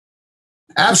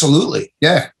 Absolutely.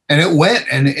 Yeah. And it went,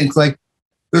 and it's like,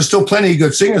 there's still plenty of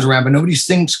good singers around, but nobody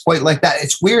sings quite like that.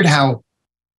 It's weird how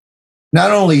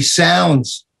not only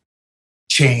sounds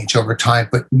change over time,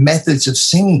 but methods of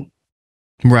singing.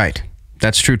 Right.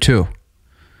 That's true too.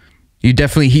 You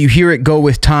hear it go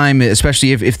with time,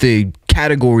 especially if the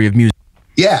category of music.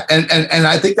 Yeah. And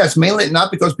I think that's mainly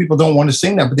not because people don't want to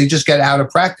sing that, but they just get out of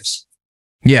practice.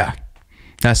 Yeah.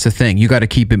 That's the thing. You got to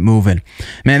keep it moving.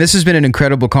 Man, this has been an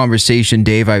incredible conversation,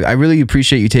 Dave. I really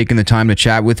appreciate you taking the time to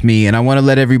chat with me. And I want to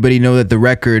let everybody know that the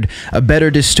record, A Better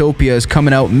Dystopia, is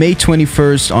coming out May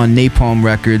 21st on Napalm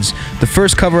Records. The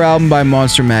first cover album by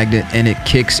Monster Magnet, and it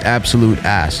kicks absolute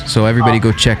ass. So everybody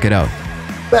go check it out.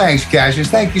 Thanks, Cassius.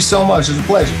 Thank you so much. It's a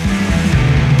pleasure.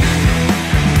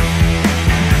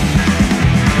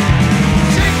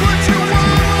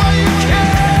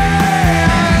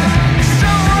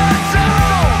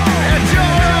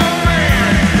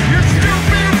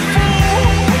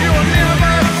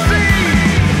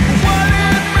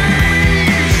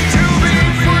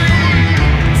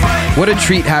 What a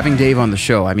treat having Dave on the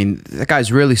show. I mean, that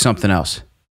guy's really something else.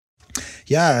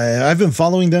 Yeah, I've been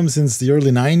following them since the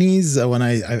early 90s when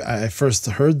I first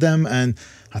heard them, and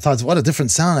I thought, what a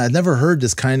different sound. I'd never heard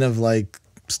this kind of like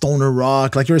stoner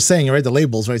rock, like you were saying, right? The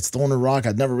labels, right? Stoner rock.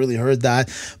 I'd never really heard that,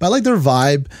 but I like their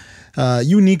vibe.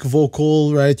 Unique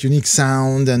vocal, right? Unique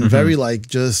sound, and very like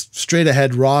just straight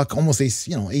ahead rock, almost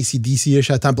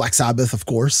AC/DC-ish at time. Black Sabbath, of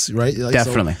course, right? Like,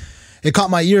 definitely. So it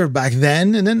caught my ear back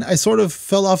then, and then I sort of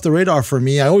fell off the radar for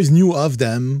me. I always knew of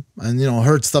them and,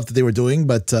 heard stuff that they were doing,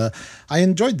 but I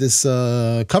enjoyed this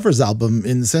covers album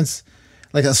in the sense,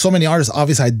 like so many artists,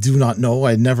 obviously I do not know.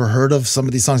 I'd never heard of some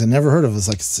of these songs. I never heard of. It's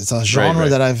like, it's a genre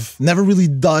that I've never really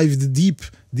dived deep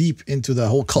into the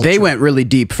whole culture. They went really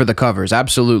deep for the covers.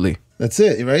 Absolutely. That's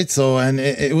it, right? So, and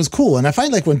it was cool. And I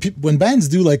find like when bands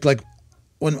do like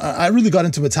when I really got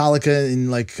into Metallica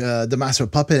in like the Master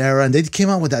of Puppet era, and they came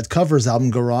out with that covers album,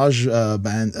 Garage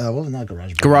Band. Well, not Garage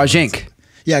Band. Garage Inc.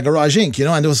 Yeah, Garage Inc.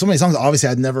 And there was so many songs. Obviously,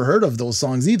 I'd never heard of those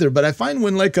songs either. But I find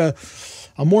when like a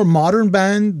more modern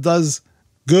band does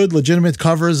good, legitimate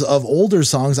covers of older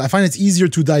songs, I find it's easier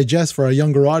to digest for a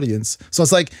younger audience. So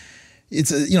it's like, it's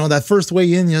that first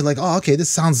way in, you're like, oh, okay, this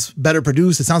sounds better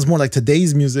produced. It sounds more like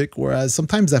today's music. Whereas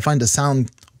sometimes I find the sound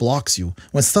blocks you.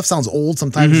 When stuff sounds old,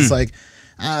 sometimes it's like,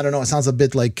 I don't know, it sounds a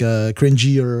bit like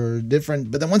cringy or different.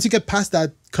 But then once you get past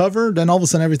that cover, then all of a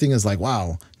sudden everything is like,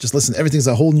 wow, just listen, everything's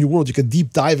a whole new world. You could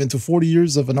deep dive into 40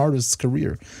 years of an artist's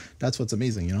career. That's what's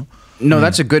amazing, No,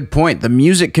 that's a good point. The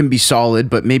music can be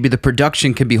solid, but maybe the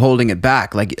production can be holding it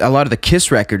back. Like a lot of the Kiss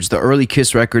records, the early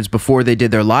Kiss records before they did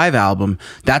their live album,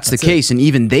 that's the case. And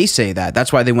even they say that.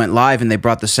 That's why they went live and they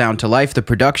brought the sound to life, the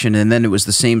production, and then it was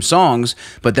the same songs,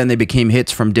 but then they became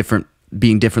hits from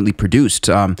being differently produced.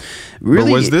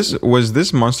 Really, but was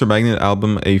this Monster Magnet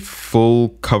album a full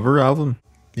cover album?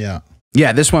 Yeah,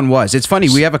 this one was. It's funny,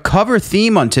 we have a cover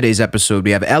theme on today's episode.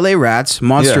 We have LA Rats,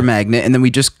 Monster Magnet, and then we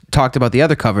just talked about the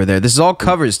other cover there. This is all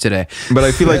covers today. But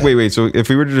I feel like, wait. So if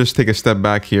we were to just take a step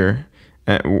back here,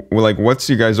 like, what's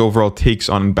your guys' overall takes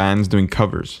on bands doing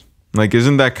covers? Like,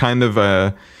 isn't that kind of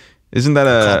a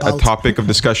topic of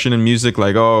discussion in music?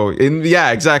 Like,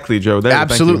 exactly, Joe.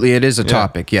 Absolutely, it is a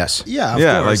topic. Yes. Yeah.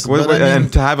 Of course. Like,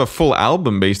 and to have a full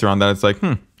album based around that, it's like,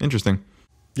 interesting.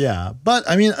 Yeah, but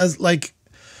I mean, as like,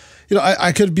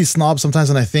 I could be snob sometimes,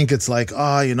 and I think it's like,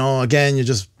 again, you're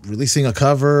just releasing a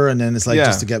cover, and then it's like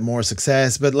just to get more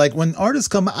success. But like when artists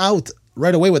come out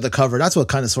right away with the cover, that's what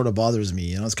kind of sort of bothers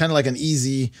me. It's kind of like an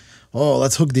easy oh,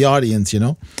 let's hook the audience, you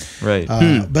know? Right.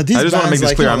 But these I just want to make this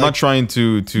like, clear. you know, I'm not trying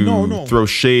to throw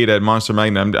shade at Monster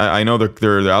Magnet. I know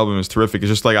their album is terrific. It's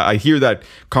just like I hear that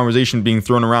conversation being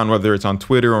thrown around, whether it's on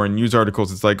Twitter or in news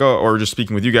articles. It's like, oh, or just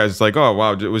speaking with you guys. It's like, oh,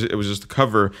 wow, it was just a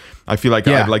cover. I feel like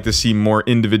I'd like to see more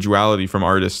individuality from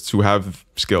artists who have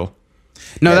skill.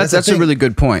 No, that's a really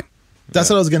good point. That's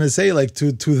what I was gonna say. Like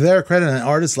to their credit, and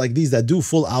artists like these that do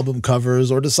full album covers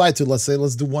or decide to let's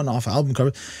do one-off album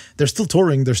cover, they're still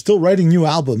touring, they're still writing new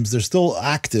albums, they're still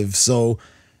active. So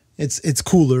it's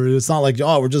cooler. It's not like,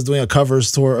 oh, we're just doing a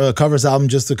covers album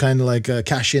just to kind of like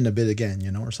cash in a bit again, you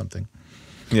know, or something.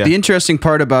 Yeah. The interesting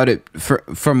part about it,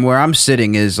 from where I'm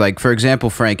sitting, is like, for example,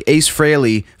 Frank, Ace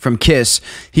Frehley from Kiss,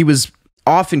 he was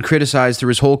often criticized through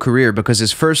his whole career because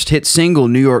his first hit single,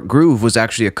 New York Groove, was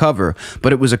actually a cover,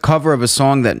 but it was a cover of a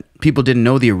song that people didn't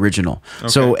know the original. Okay.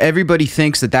 So everybody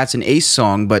thinks that that's an Ace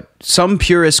song, but some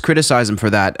purists criticize him for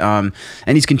that. And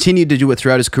he's continued to do it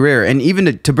throughout his career. And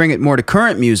even to bring it more to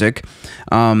current music,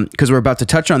 because we're about to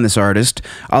touch on this artist,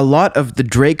 a lot of the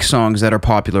Drake songs that are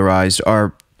popularized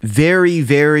are very,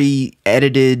 very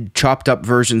edited, chopped up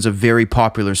versions of very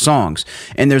popular songs.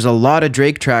 And there's a lot of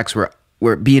Drake tracks where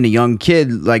being a young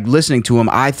kid, like listening to him,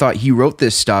 I thought he wrote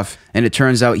this stuff, and it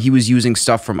turns out he was using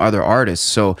stuff from other artists.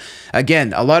 So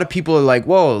again, a lot of people are like,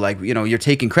 whoa, like, you know, you're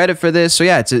taking credit for this. So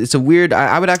yeah, it's a weird,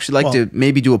 I would actually like to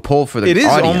maybe do a poll for the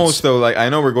audience. It is almost, though, like, I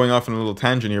know we're going off on a little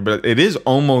tangent here, but it is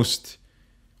almost,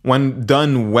 when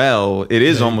done well, it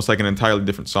is almost like an entirely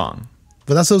different song.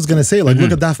 But that's what I was gonna say. Like,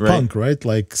 look at Daft Punk, right?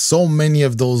 Like, so many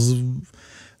of those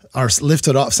are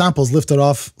samples lifted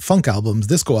off funk albums,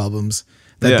 disco albums.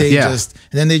 That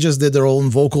and then they just did their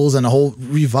own vocals and a whole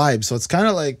revibe. So it's kind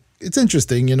of like, it's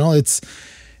interesting, you know, it's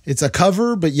a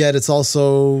cover, but yet it's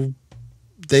also,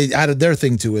 they added their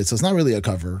thing to it. So it's not really a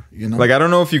cover, you know? Like, I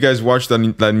don't know if you guys watched that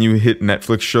new hit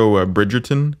Netflix show,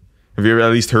 Bridgerton. Have you ever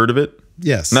at least heard of it?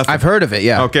 Yes. Nothing. I've heard of it,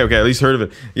 yeah. Okay, at least heard of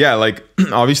it. Yeah, like,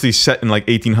 obviously set in like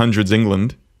 1800s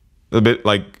England, a bit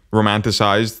like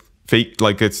romanticized. Fake,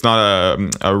 like it's not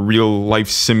a real life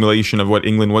simulation of what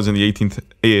England was in the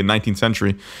 19th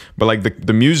century, but like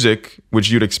the music, which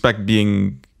you'd expect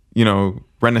being, you know,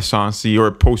 Renaissance-y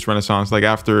or post-Renaissance, like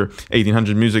after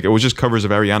 1800 music, it was just covers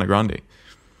of Ariana Grande.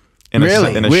 In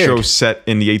a show set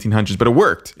in the 1800s, but it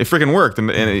worked. It freaking worked, and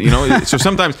you know. So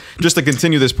sometimes, just to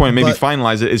continue this point, maybe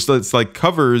finalize it, it's like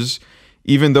covers.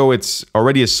 Even though it's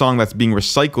already a song that's being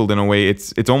recycled in a way,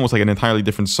 it's almost like an entirely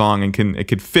different song, and it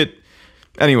could fit.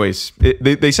 Anyways,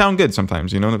 they sound good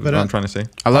sometimes, you know what I'm trying to say?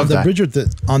 I love that.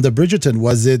 On the Bridgerton,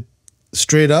 was it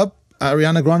straight up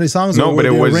Ariana Grande songs? No, but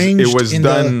it was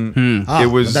done.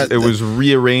 It was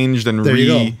rearranged and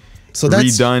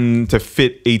redone to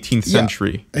fit 18th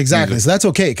century. Exactly. music. So that's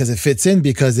okay because it fits in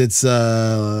because it's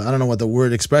I don't know what the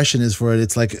word expression is for it.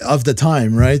 It's like of the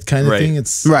time, right? Kind of thing.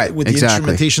 It's with the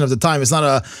instrumentation of the time. It's not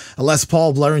a Les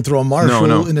Paul blaring through a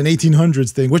Marshall in an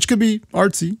 1800s thing, which could be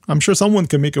artsy. I'm sure someone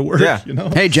can make it work. Yeah. You know?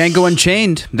 Hey, Django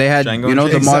Unchained. They had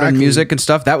the modern music and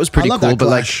stuff. That was pretty cool. But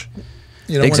like,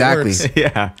 you know, exactly.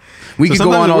 Yeah. We could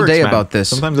go on all day about this.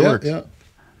 Sometimes it works. Yeah.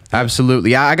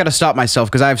 Absolutely. Yeah, I got to stop myself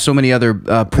because I have so many other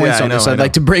points on this I'd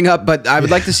like to bring up, but I would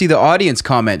like to see the audience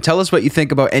comment. Tell us what you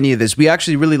think about any of this. We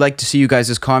actually really like to see you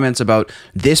guys' comments about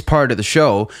this part of the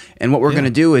show. And what we're going to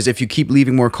do is if you keep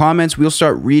leaving more comments, we'll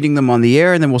start reading them on the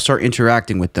air and then we'll start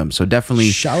interacting with them. So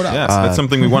definitely shout out. Yes, that's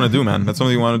something we want to do, man. That's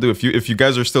something we want to do. If you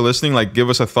guys are still listening, like give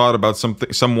us a thought about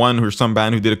someone or some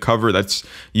band who did a cover that's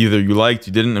either you liked,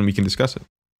 you didn't, and we can discuss it.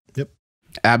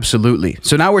 Absolutely.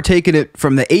 So now we're taking it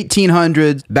from the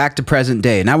 1800s back to present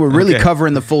day. Now we're really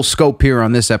covering the full scope here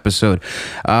on this episode.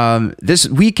 This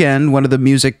weekend, one of the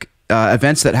music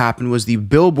events that happened was the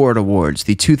Billboard Awards,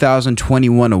 the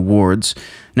 2021 awards.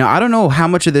 Now, I don't know how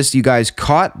much of this you guys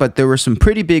caught, but there were some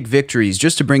pretty big victories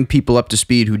just to bring people up to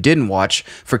speed who didn't watch,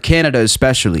 for Canada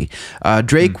especially.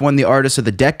 Drake won the Artist of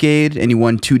the Decade, and he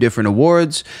won 2 different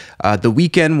awards. The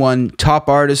Weeknd won Top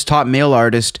Artist, Top Male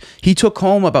Artist. He took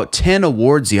home about 10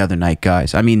 awards the other night,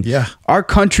 guys. I mean, our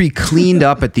country cleaned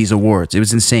up at these awards. It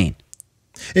was insane.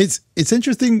 It's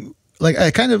interesting. Like,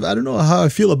 I don't know how I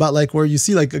feel about like where you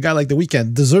see like a guy like The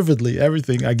Weeknd, deservedly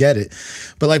everything, I get it.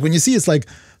 But like when you see it's like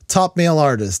top male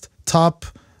artist, top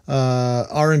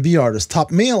R&B artist,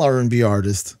 top male R&B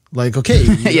artist, Like, okay, you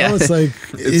know, it's like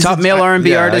top male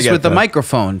R&B artist with a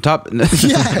microphone. Top,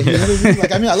 yeah, you know what I mean?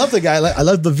 Like, I mean, I love the guy. I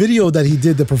love the video that he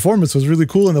did. The performance was really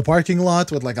cool in the parking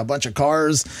lot with like a bunch of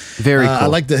cars. Very cool. I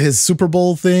like his Super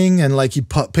Bowl thing, and like he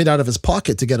paid out of his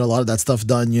pocket to get a lot of that stuff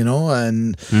done, you know.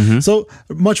 And so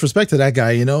much respect to that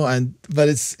guy, you know. But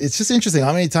it's just interesting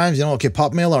how many times, you know, okay,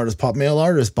 pop male artist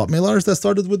that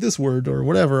started with this word or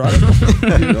whatever. I don't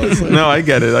know. You know, like, no, I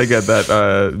get it. I get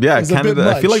that. Yeah,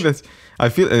 Canada. I feel like that's.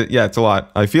 Yeah, it's a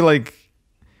lot. I feel like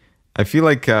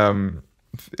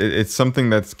it's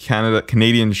something that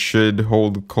Canadians should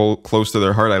hold close to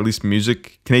their heart. At least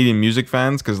Canadian music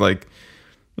fans, because like,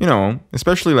 you know,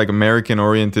 especially like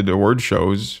American-oriented award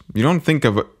shows, you don't think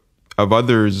of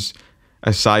others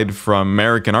aside from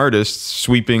American artists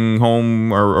sweeping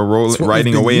home or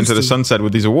riding away into the sunset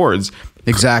with these awards.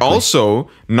 Exactly. Also,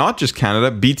 not just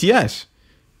Canada, BTS.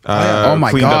 Oh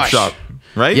my cleaned gosh. up shop.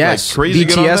 Right? Yes, like crazy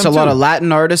BTS, a lot of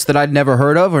Latin artists that I'd never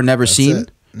heard of or never seen.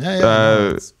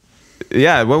 Yeah.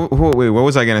 What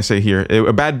was I gonna say here?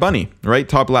 Bad Bunny, right?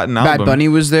 Top Latin album. Bad Bunny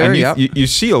was there. Yeah. You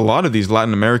see a lot of these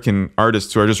Latin American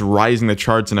artists who are just rising the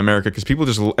charts in America because people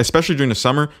just, especially during the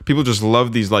summer, people just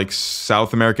love these like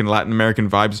South American, Latin American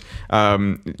vibes.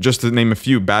 Just to name a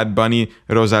few: Bad Bunny,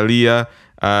 Rosalia.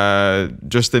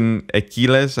 Justin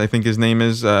Aquiles, I think his name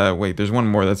is. Wait, there's one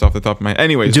more that's off the top of my head.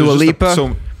 Anyways, Dua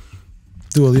Lipa.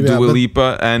 Dua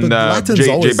Lipa and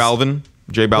J Balvin.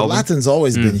 But Latin's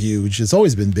always been huge. It's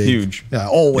always been big. Huge. Yeah,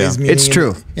 always. Yeah. It's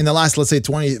true. In the last, let's say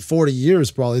 20, 40 years,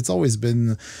 probably, it's always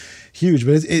been huge.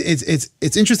 But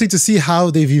it's interesting to see how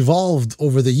they've evolved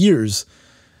over the years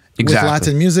with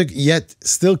Latin music, yet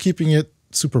still keeping it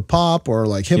super pop or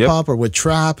like hip hop or with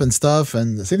trap and stuff.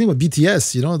 And the same thing with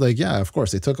BTS, you know, like, yeah, of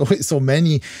course, they took away so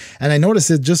many. And I notice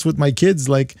it just with my kids,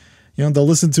 like, you know, they'll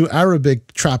listen to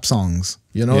Arabic trap songs.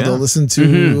 You know, they'll listen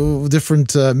to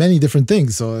different, many different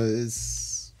things. So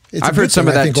it's I've heard some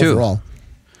of that too. Overall.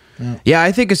 Yeah,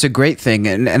 I think it's a great thing.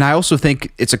 And I also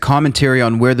think it's a commentary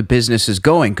on where the business is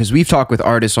going, because we've talked with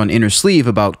artists on Innersleeve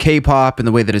about K-pop and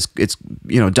the way that it's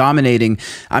you know, dominating.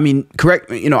 I mean, correct,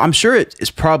 you know, I'm sure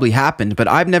it's probably happened, but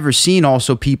I've never seen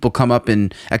also people come up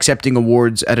and accepting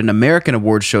awards at an American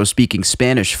award show speaking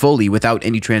Spanish fully without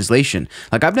any translation.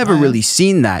 Like, I've never really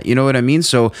seen that, you know what I mean?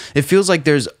 So it feels like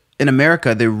in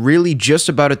America, they're really just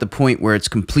about at the point where it's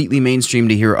completely mainstream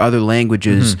to hear other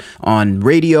languages on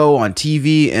radio, on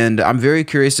TV, and I'm very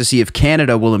curious to see if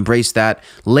Canada will embrace that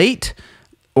late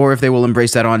or if they will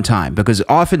embrace that on time, because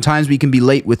oftentimes we can be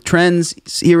late with trends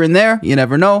here and there. You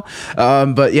never know.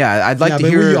 But yeah, I'd like to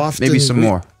hear maybe some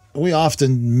more. We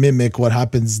often mimic what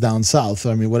happens down south.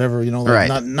 I mean, whatever, you know,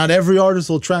 like not every artist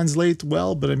will translate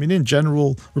well, but I mean, in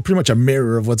general, we're pretty much a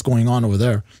mirror of what's going on over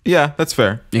there. Yeah, that's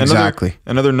fair. Exactly.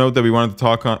 Another note that we wanted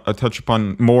to touch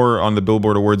upon more on the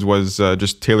Billboard Awards was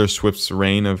just Taylor Swift's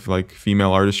reign of like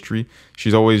female artistry.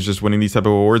 She's always just winning these type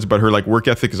of awards, but her like work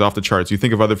ethic is off the charts. You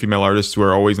think of other female artists who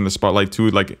are always in the spotlight too,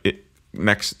 like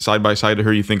next side by side to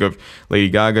her, you think of Lady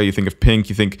Gaga, you think of Pink,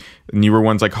 you think newer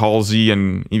ones like Halsey,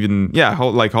 and even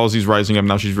like Halsey's rising up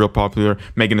now, she's real popular,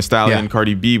 Megan Thee Stallion,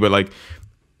 Cardi B, but like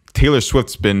Taylor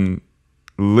Swift's been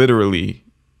literally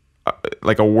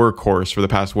like a workhorse for the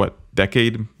past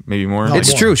decade, maybe more.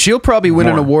 It's true. She'll probably win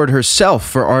an award herself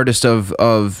for artist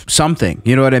of something.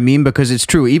 You know what I mean? Because it's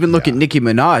true. Even look at Nicki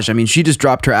Minaj. I mean, she just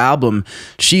dropped her album.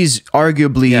 She's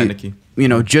arguably Nicki. You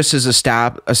know, just as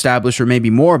established or maybe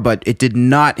more, but it did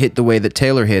not hit the way that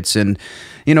Taylor hits. And,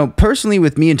 you know, personally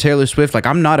with me and Taylor Swift, like,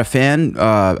 I'm not a fan.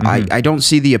 I don't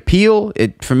see the appeal.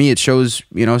 For me, it shows,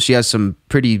 you know, she has some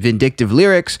pretty vindictive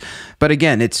lyrics, but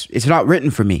again, it's not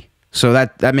written for me. So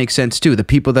that makes sense too. The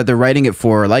people that they're writing it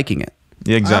for are liking it.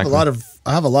 Yeah, exactly.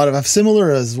 I have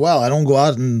similar as well. I don't go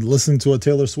out and listen to a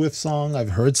Taylor Swift song.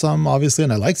 I've heard some, obviously,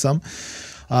 and I like some.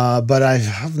 But I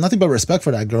have nothing but respect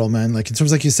for that girl, man. Like, in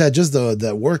terms, like you said, just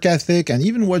the work ethic and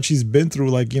even what she's been through,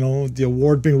 like, you know, the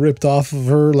award being ripped off of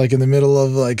her, like in the middle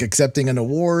of like accepting an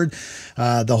award,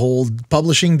 the whole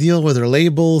publishing deal with her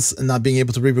labels and not being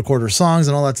able to re-record her songs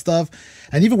and all that stuff.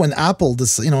 And even when Apple,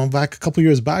 back a couple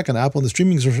years back, and Apple and the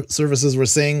streaming services were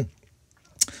saying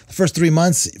the first 3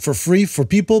 months for free for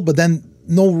people, but then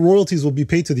no royalties will be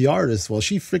paid to the artist. Well,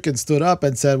 she freaking stood up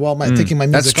and said, well, taking my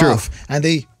music off. And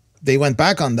they went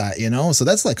back on that, you know? So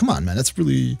that's like, come on, man. That's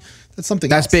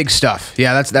something else. That's big stuff.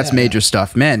 Yeah, that's major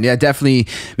stuff. Man, yeah, definitely.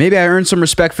 Maybe I earned some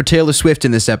respect for Taylor Swift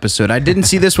in this episode. I didn't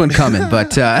see this one coming, but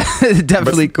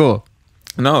definitely cool.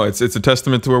 No, it's a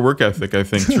testament to her work ethic, I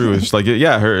think, true. It's like,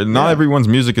 not everyone's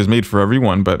music is made for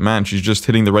everyone, but man, she's just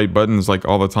hitting the right buttons like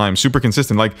all the time. Super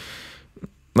consistent. Like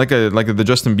the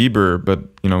Justin Bieber, but,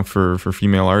 you know, for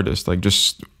female artists, like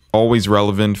just always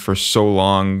relevant for so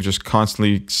long, just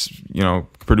constantly,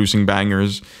 producing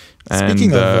bangers.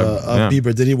 Speaking of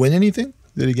Bieber, did he win anything?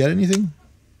 Did he get anything?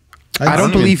 I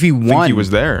don't believe he won. Think he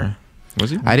was there.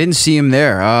 Was he? I didn't see him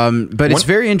there. But it's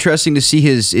very interesting to see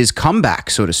his comeback,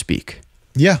 so to speak.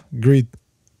 Yeah, agreed.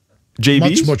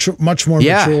 JB? Much more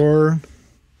mature.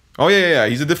 Oh yeah.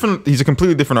 He's a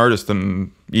completely different artist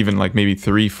than even like maybe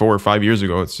 3, 4, 5 years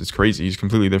ago. It's crazy. He's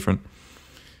completely different.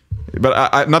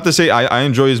 But I not to say I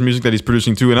enjoy his music that he's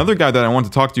producing too. Another guy that I want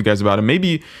to talk to you guys about, and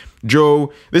maybe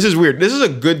Joe, this is weird. This is a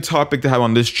good topic to have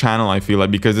on this channel, I feel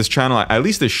like, because this channel, at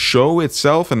least the show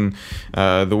itself and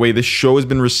the way this show has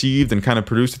been received and kind of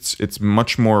produced, it's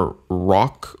much more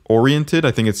rock oriented.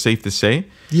 I think it's safe to say.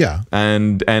 Yeah.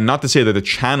 And not to say that the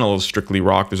channel is strictly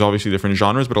rock. There's obviously different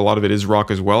genres, but a lot of it is rock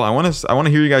as well. I want to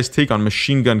hear you guys' take on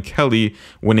Machine Gun Kelly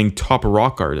winning top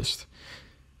rock artist.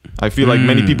 I feel like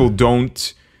many people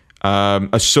don't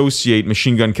associate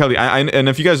Machine Gun Kelly. And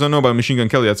if you guys don't know about Machine Gun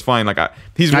Kelly, that's fine. Like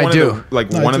he's one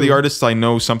of the artists I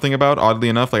know something about. Oddly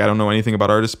enough, like I don't know anything about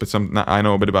artists, but I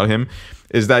know a bit about him.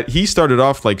 Is that he started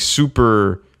off like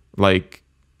super like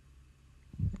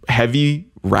heavy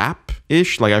rap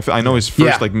ish. Like I know his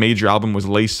first like major album was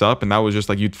Lace Up, and that was just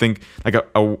like you'd think like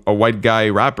a white guy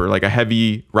rapper, like a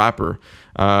heavy rapper.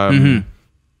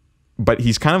 But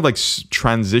he's kind of like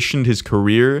transitioned his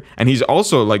career, and he's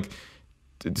also like,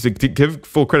 to give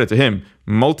full credit to him,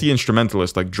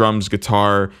 multi-instrumentalist, like drums,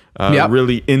 guitar,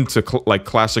 really into like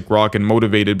classic rock and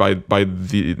motivated by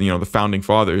the the founding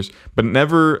fathers, but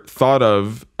never thought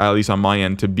of, at least on my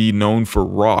end, to be known for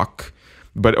rock.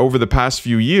 But over the past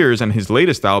few years and his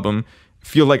latest album,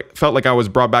 felt like I was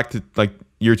brought back to like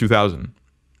year 2000.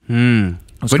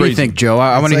 What do you think, Joe?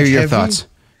 I want to hear your thoughts.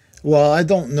 Well, I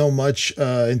don't know much.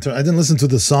 I didn't listen to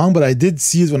the song, but I did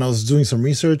see it when I was doing some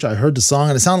research. I heard the song,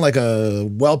 and it sounded like a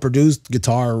well-produced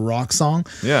guitar rock song.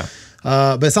 Yeah.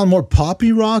 But it sounded more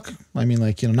poppy rock. I mean,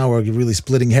 like, now we're really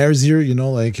splitting hairs here,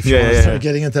 like if you want to start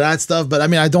getting into that stuff. But I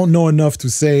mean, I don't know enough to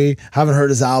say. Haven't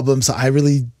heard his album, so I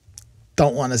really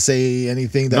don't want to say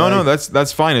anything. No,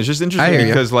 that's fine. It's just interesting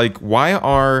because like, why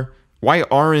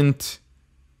aren't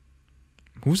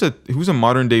who's a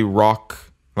modern day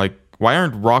rock, like, why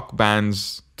aren't rock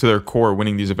bands to their core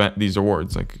winning these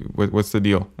awards? Like, what's the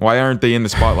deal? Why aren't they in the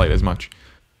spotlight as much?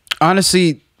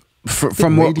 Honestly, I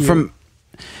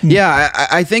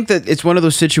think that it's one of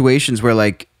those situations where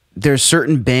like there's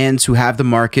certain bands who have the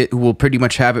market who will pretty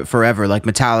much have it forever, like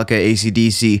Metallica,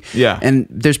 AC/DC. Yeah. And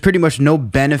there's pretty much no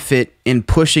benefit in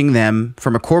pushing them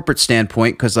from a corporate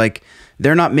standpoint because like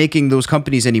they're not making those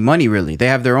companies any money, really. They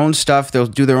have their own stuff. They'll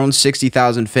do their own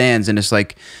 60,000 fans. And it's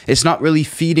like, it's not really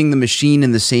feeding the machine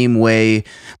in the same way.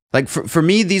 Like for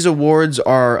me, these awards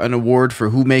are an award for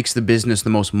who makes the business the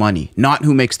most money, not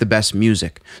who makes the best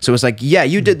music. So it's like, yeah,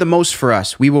 you did the most for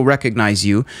us. We will recognize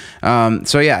you.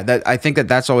 I think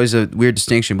that's always a weird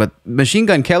distinction. But Machine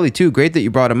Gun Kelly too, great that you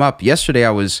brought him up. Yesterday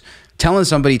I was talking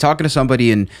to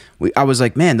somebody, and I was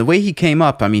like, man, the way he came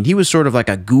up, I mean, he was sort of like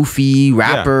a goofy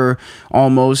rapper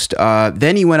almost.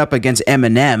 Then he went up against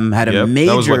Eminem, had a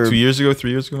major... That was what, 2 years ago,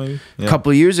 3 years ago maybe? A couple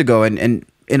of years ago, and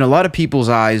in a lot of people's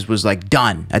eyes was like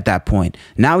done at that point.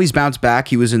 Now he's bounced back.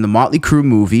 He was in the Motley Crue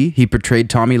movie. He portrayed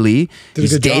Tommy Lee.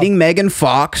 He's dating Megan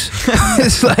Fox.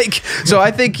 It's like, so I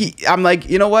think I'm like,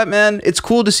 you know what, man? It's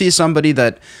cool to see somebody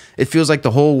that it feels like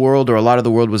the whole world or a lot of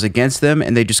the world was against them,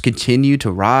 and they just continue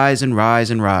to rise and rise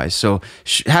and rise. So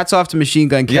hats off to Machine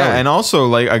Gun Kelly. Yeah, and also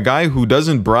like a guy who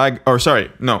doesn't brag, or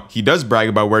sorry, no, he does brag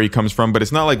about where he comes from, but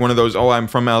it's not like one of those, oh, I'm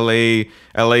from LA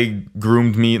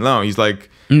groomed me. No, he's like,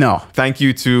 no, thank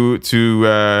you to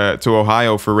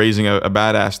Ohio for raising a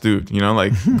badass dude,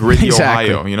 like gritty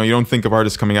Exactly. Ohio. You don't think of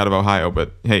artists coming out of Ohio,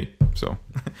 but hey, so.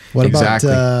 What about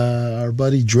our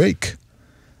buddy Drake,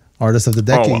 artist of the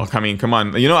decade? Oh, well, I mean, come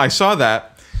on. I saw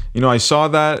that.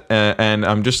 And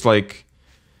I'm just like,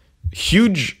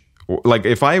 huge. Like,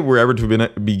 if I were ever to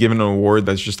be given an award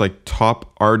that's just like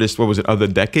top artist, what was it, of the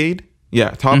decade? Yeah,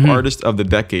 top artist of the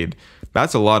decade.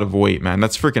 That's a lot of weight, man.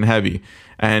 That's freaking heavy.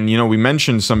 And, we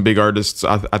mentioned some big artists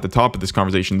at the top of this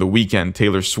conversation. The Weeknd,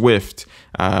 Taylor Swift.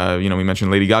 We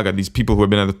mentioned Lady Gaga. These people who have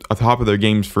been at the top of their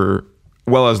games for,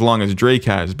 well, as long as Drake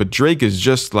has. But Drake is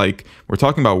just like, we're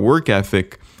talking about work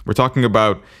ethic. We're talking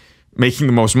about making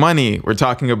the most money. We're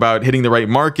talking about hitting the right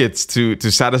markets to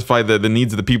satisfy the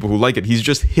needs of the people who like it. He's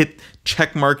just hit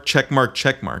check mark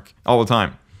all the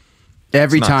time.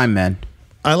 Every time, man.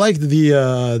 I liked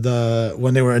the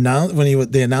when they were announced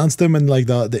they announced him in like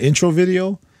the intro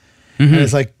video, and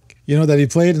it's like that he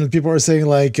played, and people are saying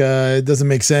like it doesn't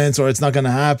make sense or it's not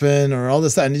gonna happen or all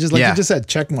this stuff, and he just said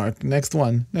check mark, next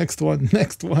one.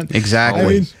 Exactly. I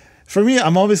mean, for me,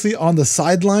 I'm obviously on the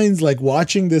sidelines, like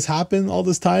watching this happen all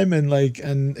this time, and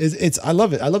it's I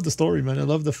love it. I love the story, man. I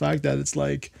love the fact that it's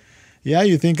like, yeah,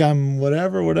 you think I'm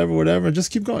whatever.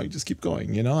 Just keep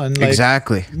going, you know. And like,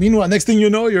 exactly. Meanwhile, next thing you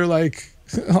know, you're like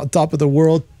on top of the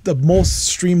world, the most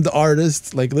streamed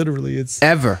artist, like literally, it's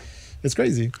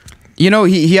crazy. You know,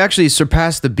 he actually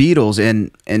surpassed the Beatles,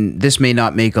 and this may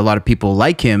not make a lot of people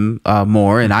like him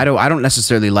more, and I don't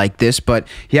necessarily like this, but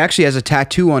he actually has a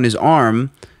tattoo on his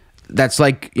arm that's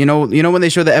like, you know when they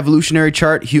show the evolutionary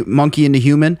chart, monkey into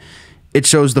human, it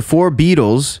shows the 4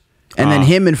 Beatles and then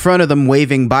him in front of them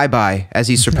waving bye-bye as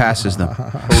he surpasses them.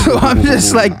 So I'm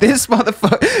just like, this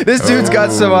motherfucker, this dude's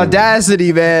got some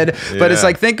audacity, man. But it's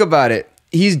like, think about it.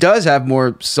 He does have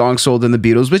more songs sold than the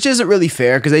Beatles, which isn't really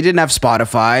fair because they didn't have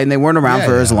Spotify and they weren't around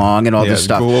for as long and all this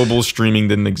stuff. Global streaming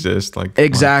didn't exist. Like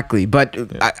exactly. But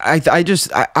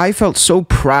I felt so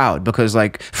proud because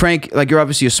like Frank, like you're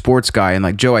obviously a sports guy, and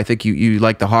like Joe, I think you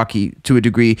like the hockey to a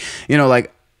degree. You know,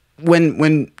 like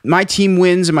when my team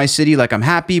wins in my city, like I'm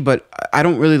happy, but I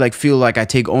don't really like feel like I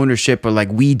take ownership or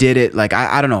like we did it. Like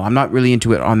I don't know, I'm not really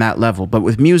into it on that level. But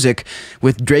with music,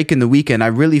 with Drake and The Weeknd, I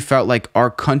really felt like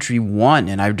our country won,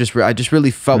 and I just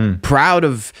really felt proud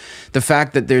of the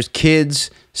fact that there's kids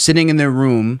sitting in their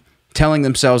room telling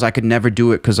themselves I could never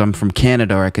do it because I'm from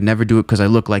Canada, or I could never do it because I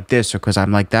look like this or because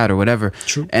I'm like that or whatever.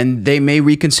 True. And they may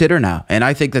reconsider now. And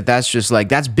I think that that's just like,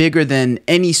 that's bigger than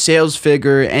any sales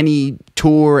figure, any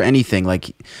tour, anything.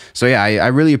 Like, so yeah, I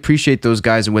really appreciate those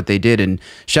guys and what they did. And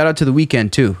shout out to The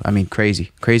Weeknd too. I mean, crazy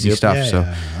stuff. Yeah,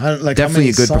 so like definitely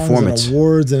a good performance. And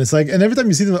awards, and it's like, and every time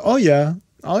you see them, like, oh yeah.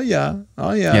 Yeah,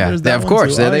 There's that of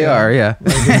course, there they are. Yeah.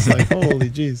 Like, it's like, holy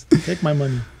jeez, take my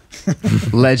money.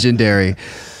 Legendary.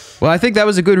 Well, I think that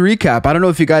was a good recap. I don't know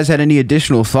if you guys had any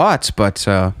additional thoughts, but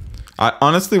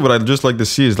honestly, what I'd just like to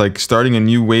see is like starting a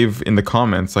new wave in the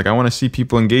comments. Like I want to see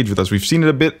people engage with us. We've seen it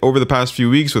a bit over the past few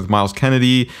weeks with Miles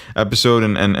Kennedy episode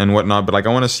and whatnot, but like I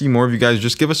want to see more of you guys.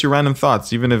 Just give us your random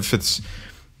thoughts, even if it's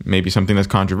maybe something that's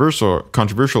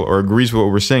controversial or agrees with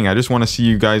what we're saying. I just want to see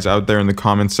you guys out there in the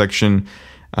comments section,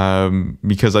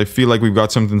 because I feel like we've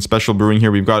got something special brewing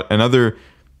here. We've got another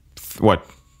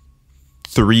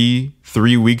three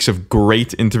weeks of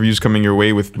great interviews coming your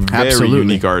way with very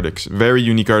unique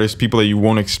artists, people that you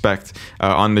won't expect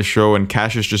on the show, and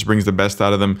Cassius just brings the best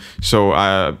out of them. So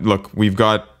look, we've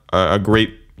got a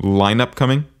great lineup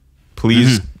coming.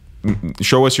 Please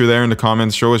show us you're there in the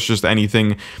comments. Show us just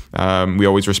anything. We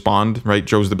always respond, right?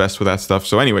 Joe's the best with that stuff.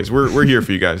 So anyways, we're here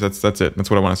for you guys. That's it. That's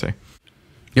what I want to say.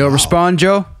 You'll respond,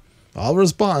 Joe? I'll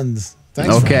respond.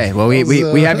 Thanks, okay, well, we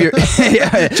have your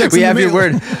we have your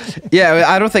word. Yeah,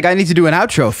 I don't think I need to do an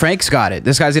outro. Frank's got it.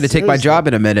 This guy's going to take my job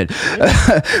in a minute.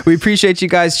 We appreciate you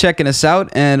guys checking us out.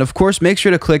 And of course, make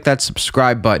sure to click that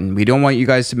subscribe button. We don't want you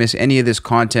guys to miss any of this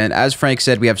content. As Frank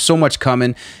said, we have so much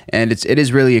coming, and it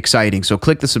is really exciting. So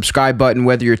click the subscribe button,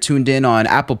 whether you're tuned in on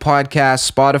Apple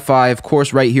Podcasts, Spotify, of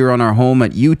course, right here on our home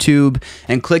at YouTube,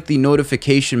 and click the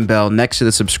notification bell next to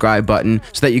the subscribe button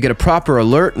so that you get a proper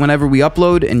alert whenever we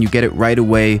upload, and you get it right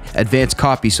away, advanced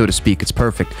copy, so to speak. It's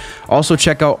perfect. Also,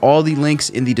 check out all the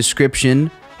links in the description.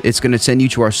 It's going to send you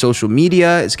to our social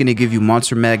media. It's going to give you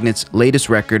Monster Magnet's latest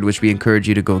record, which we encourage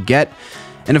you to go get.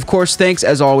 And of course, thanks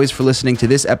as always for listening to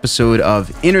this episode of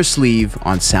Innersleeve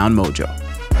on SoundMojo.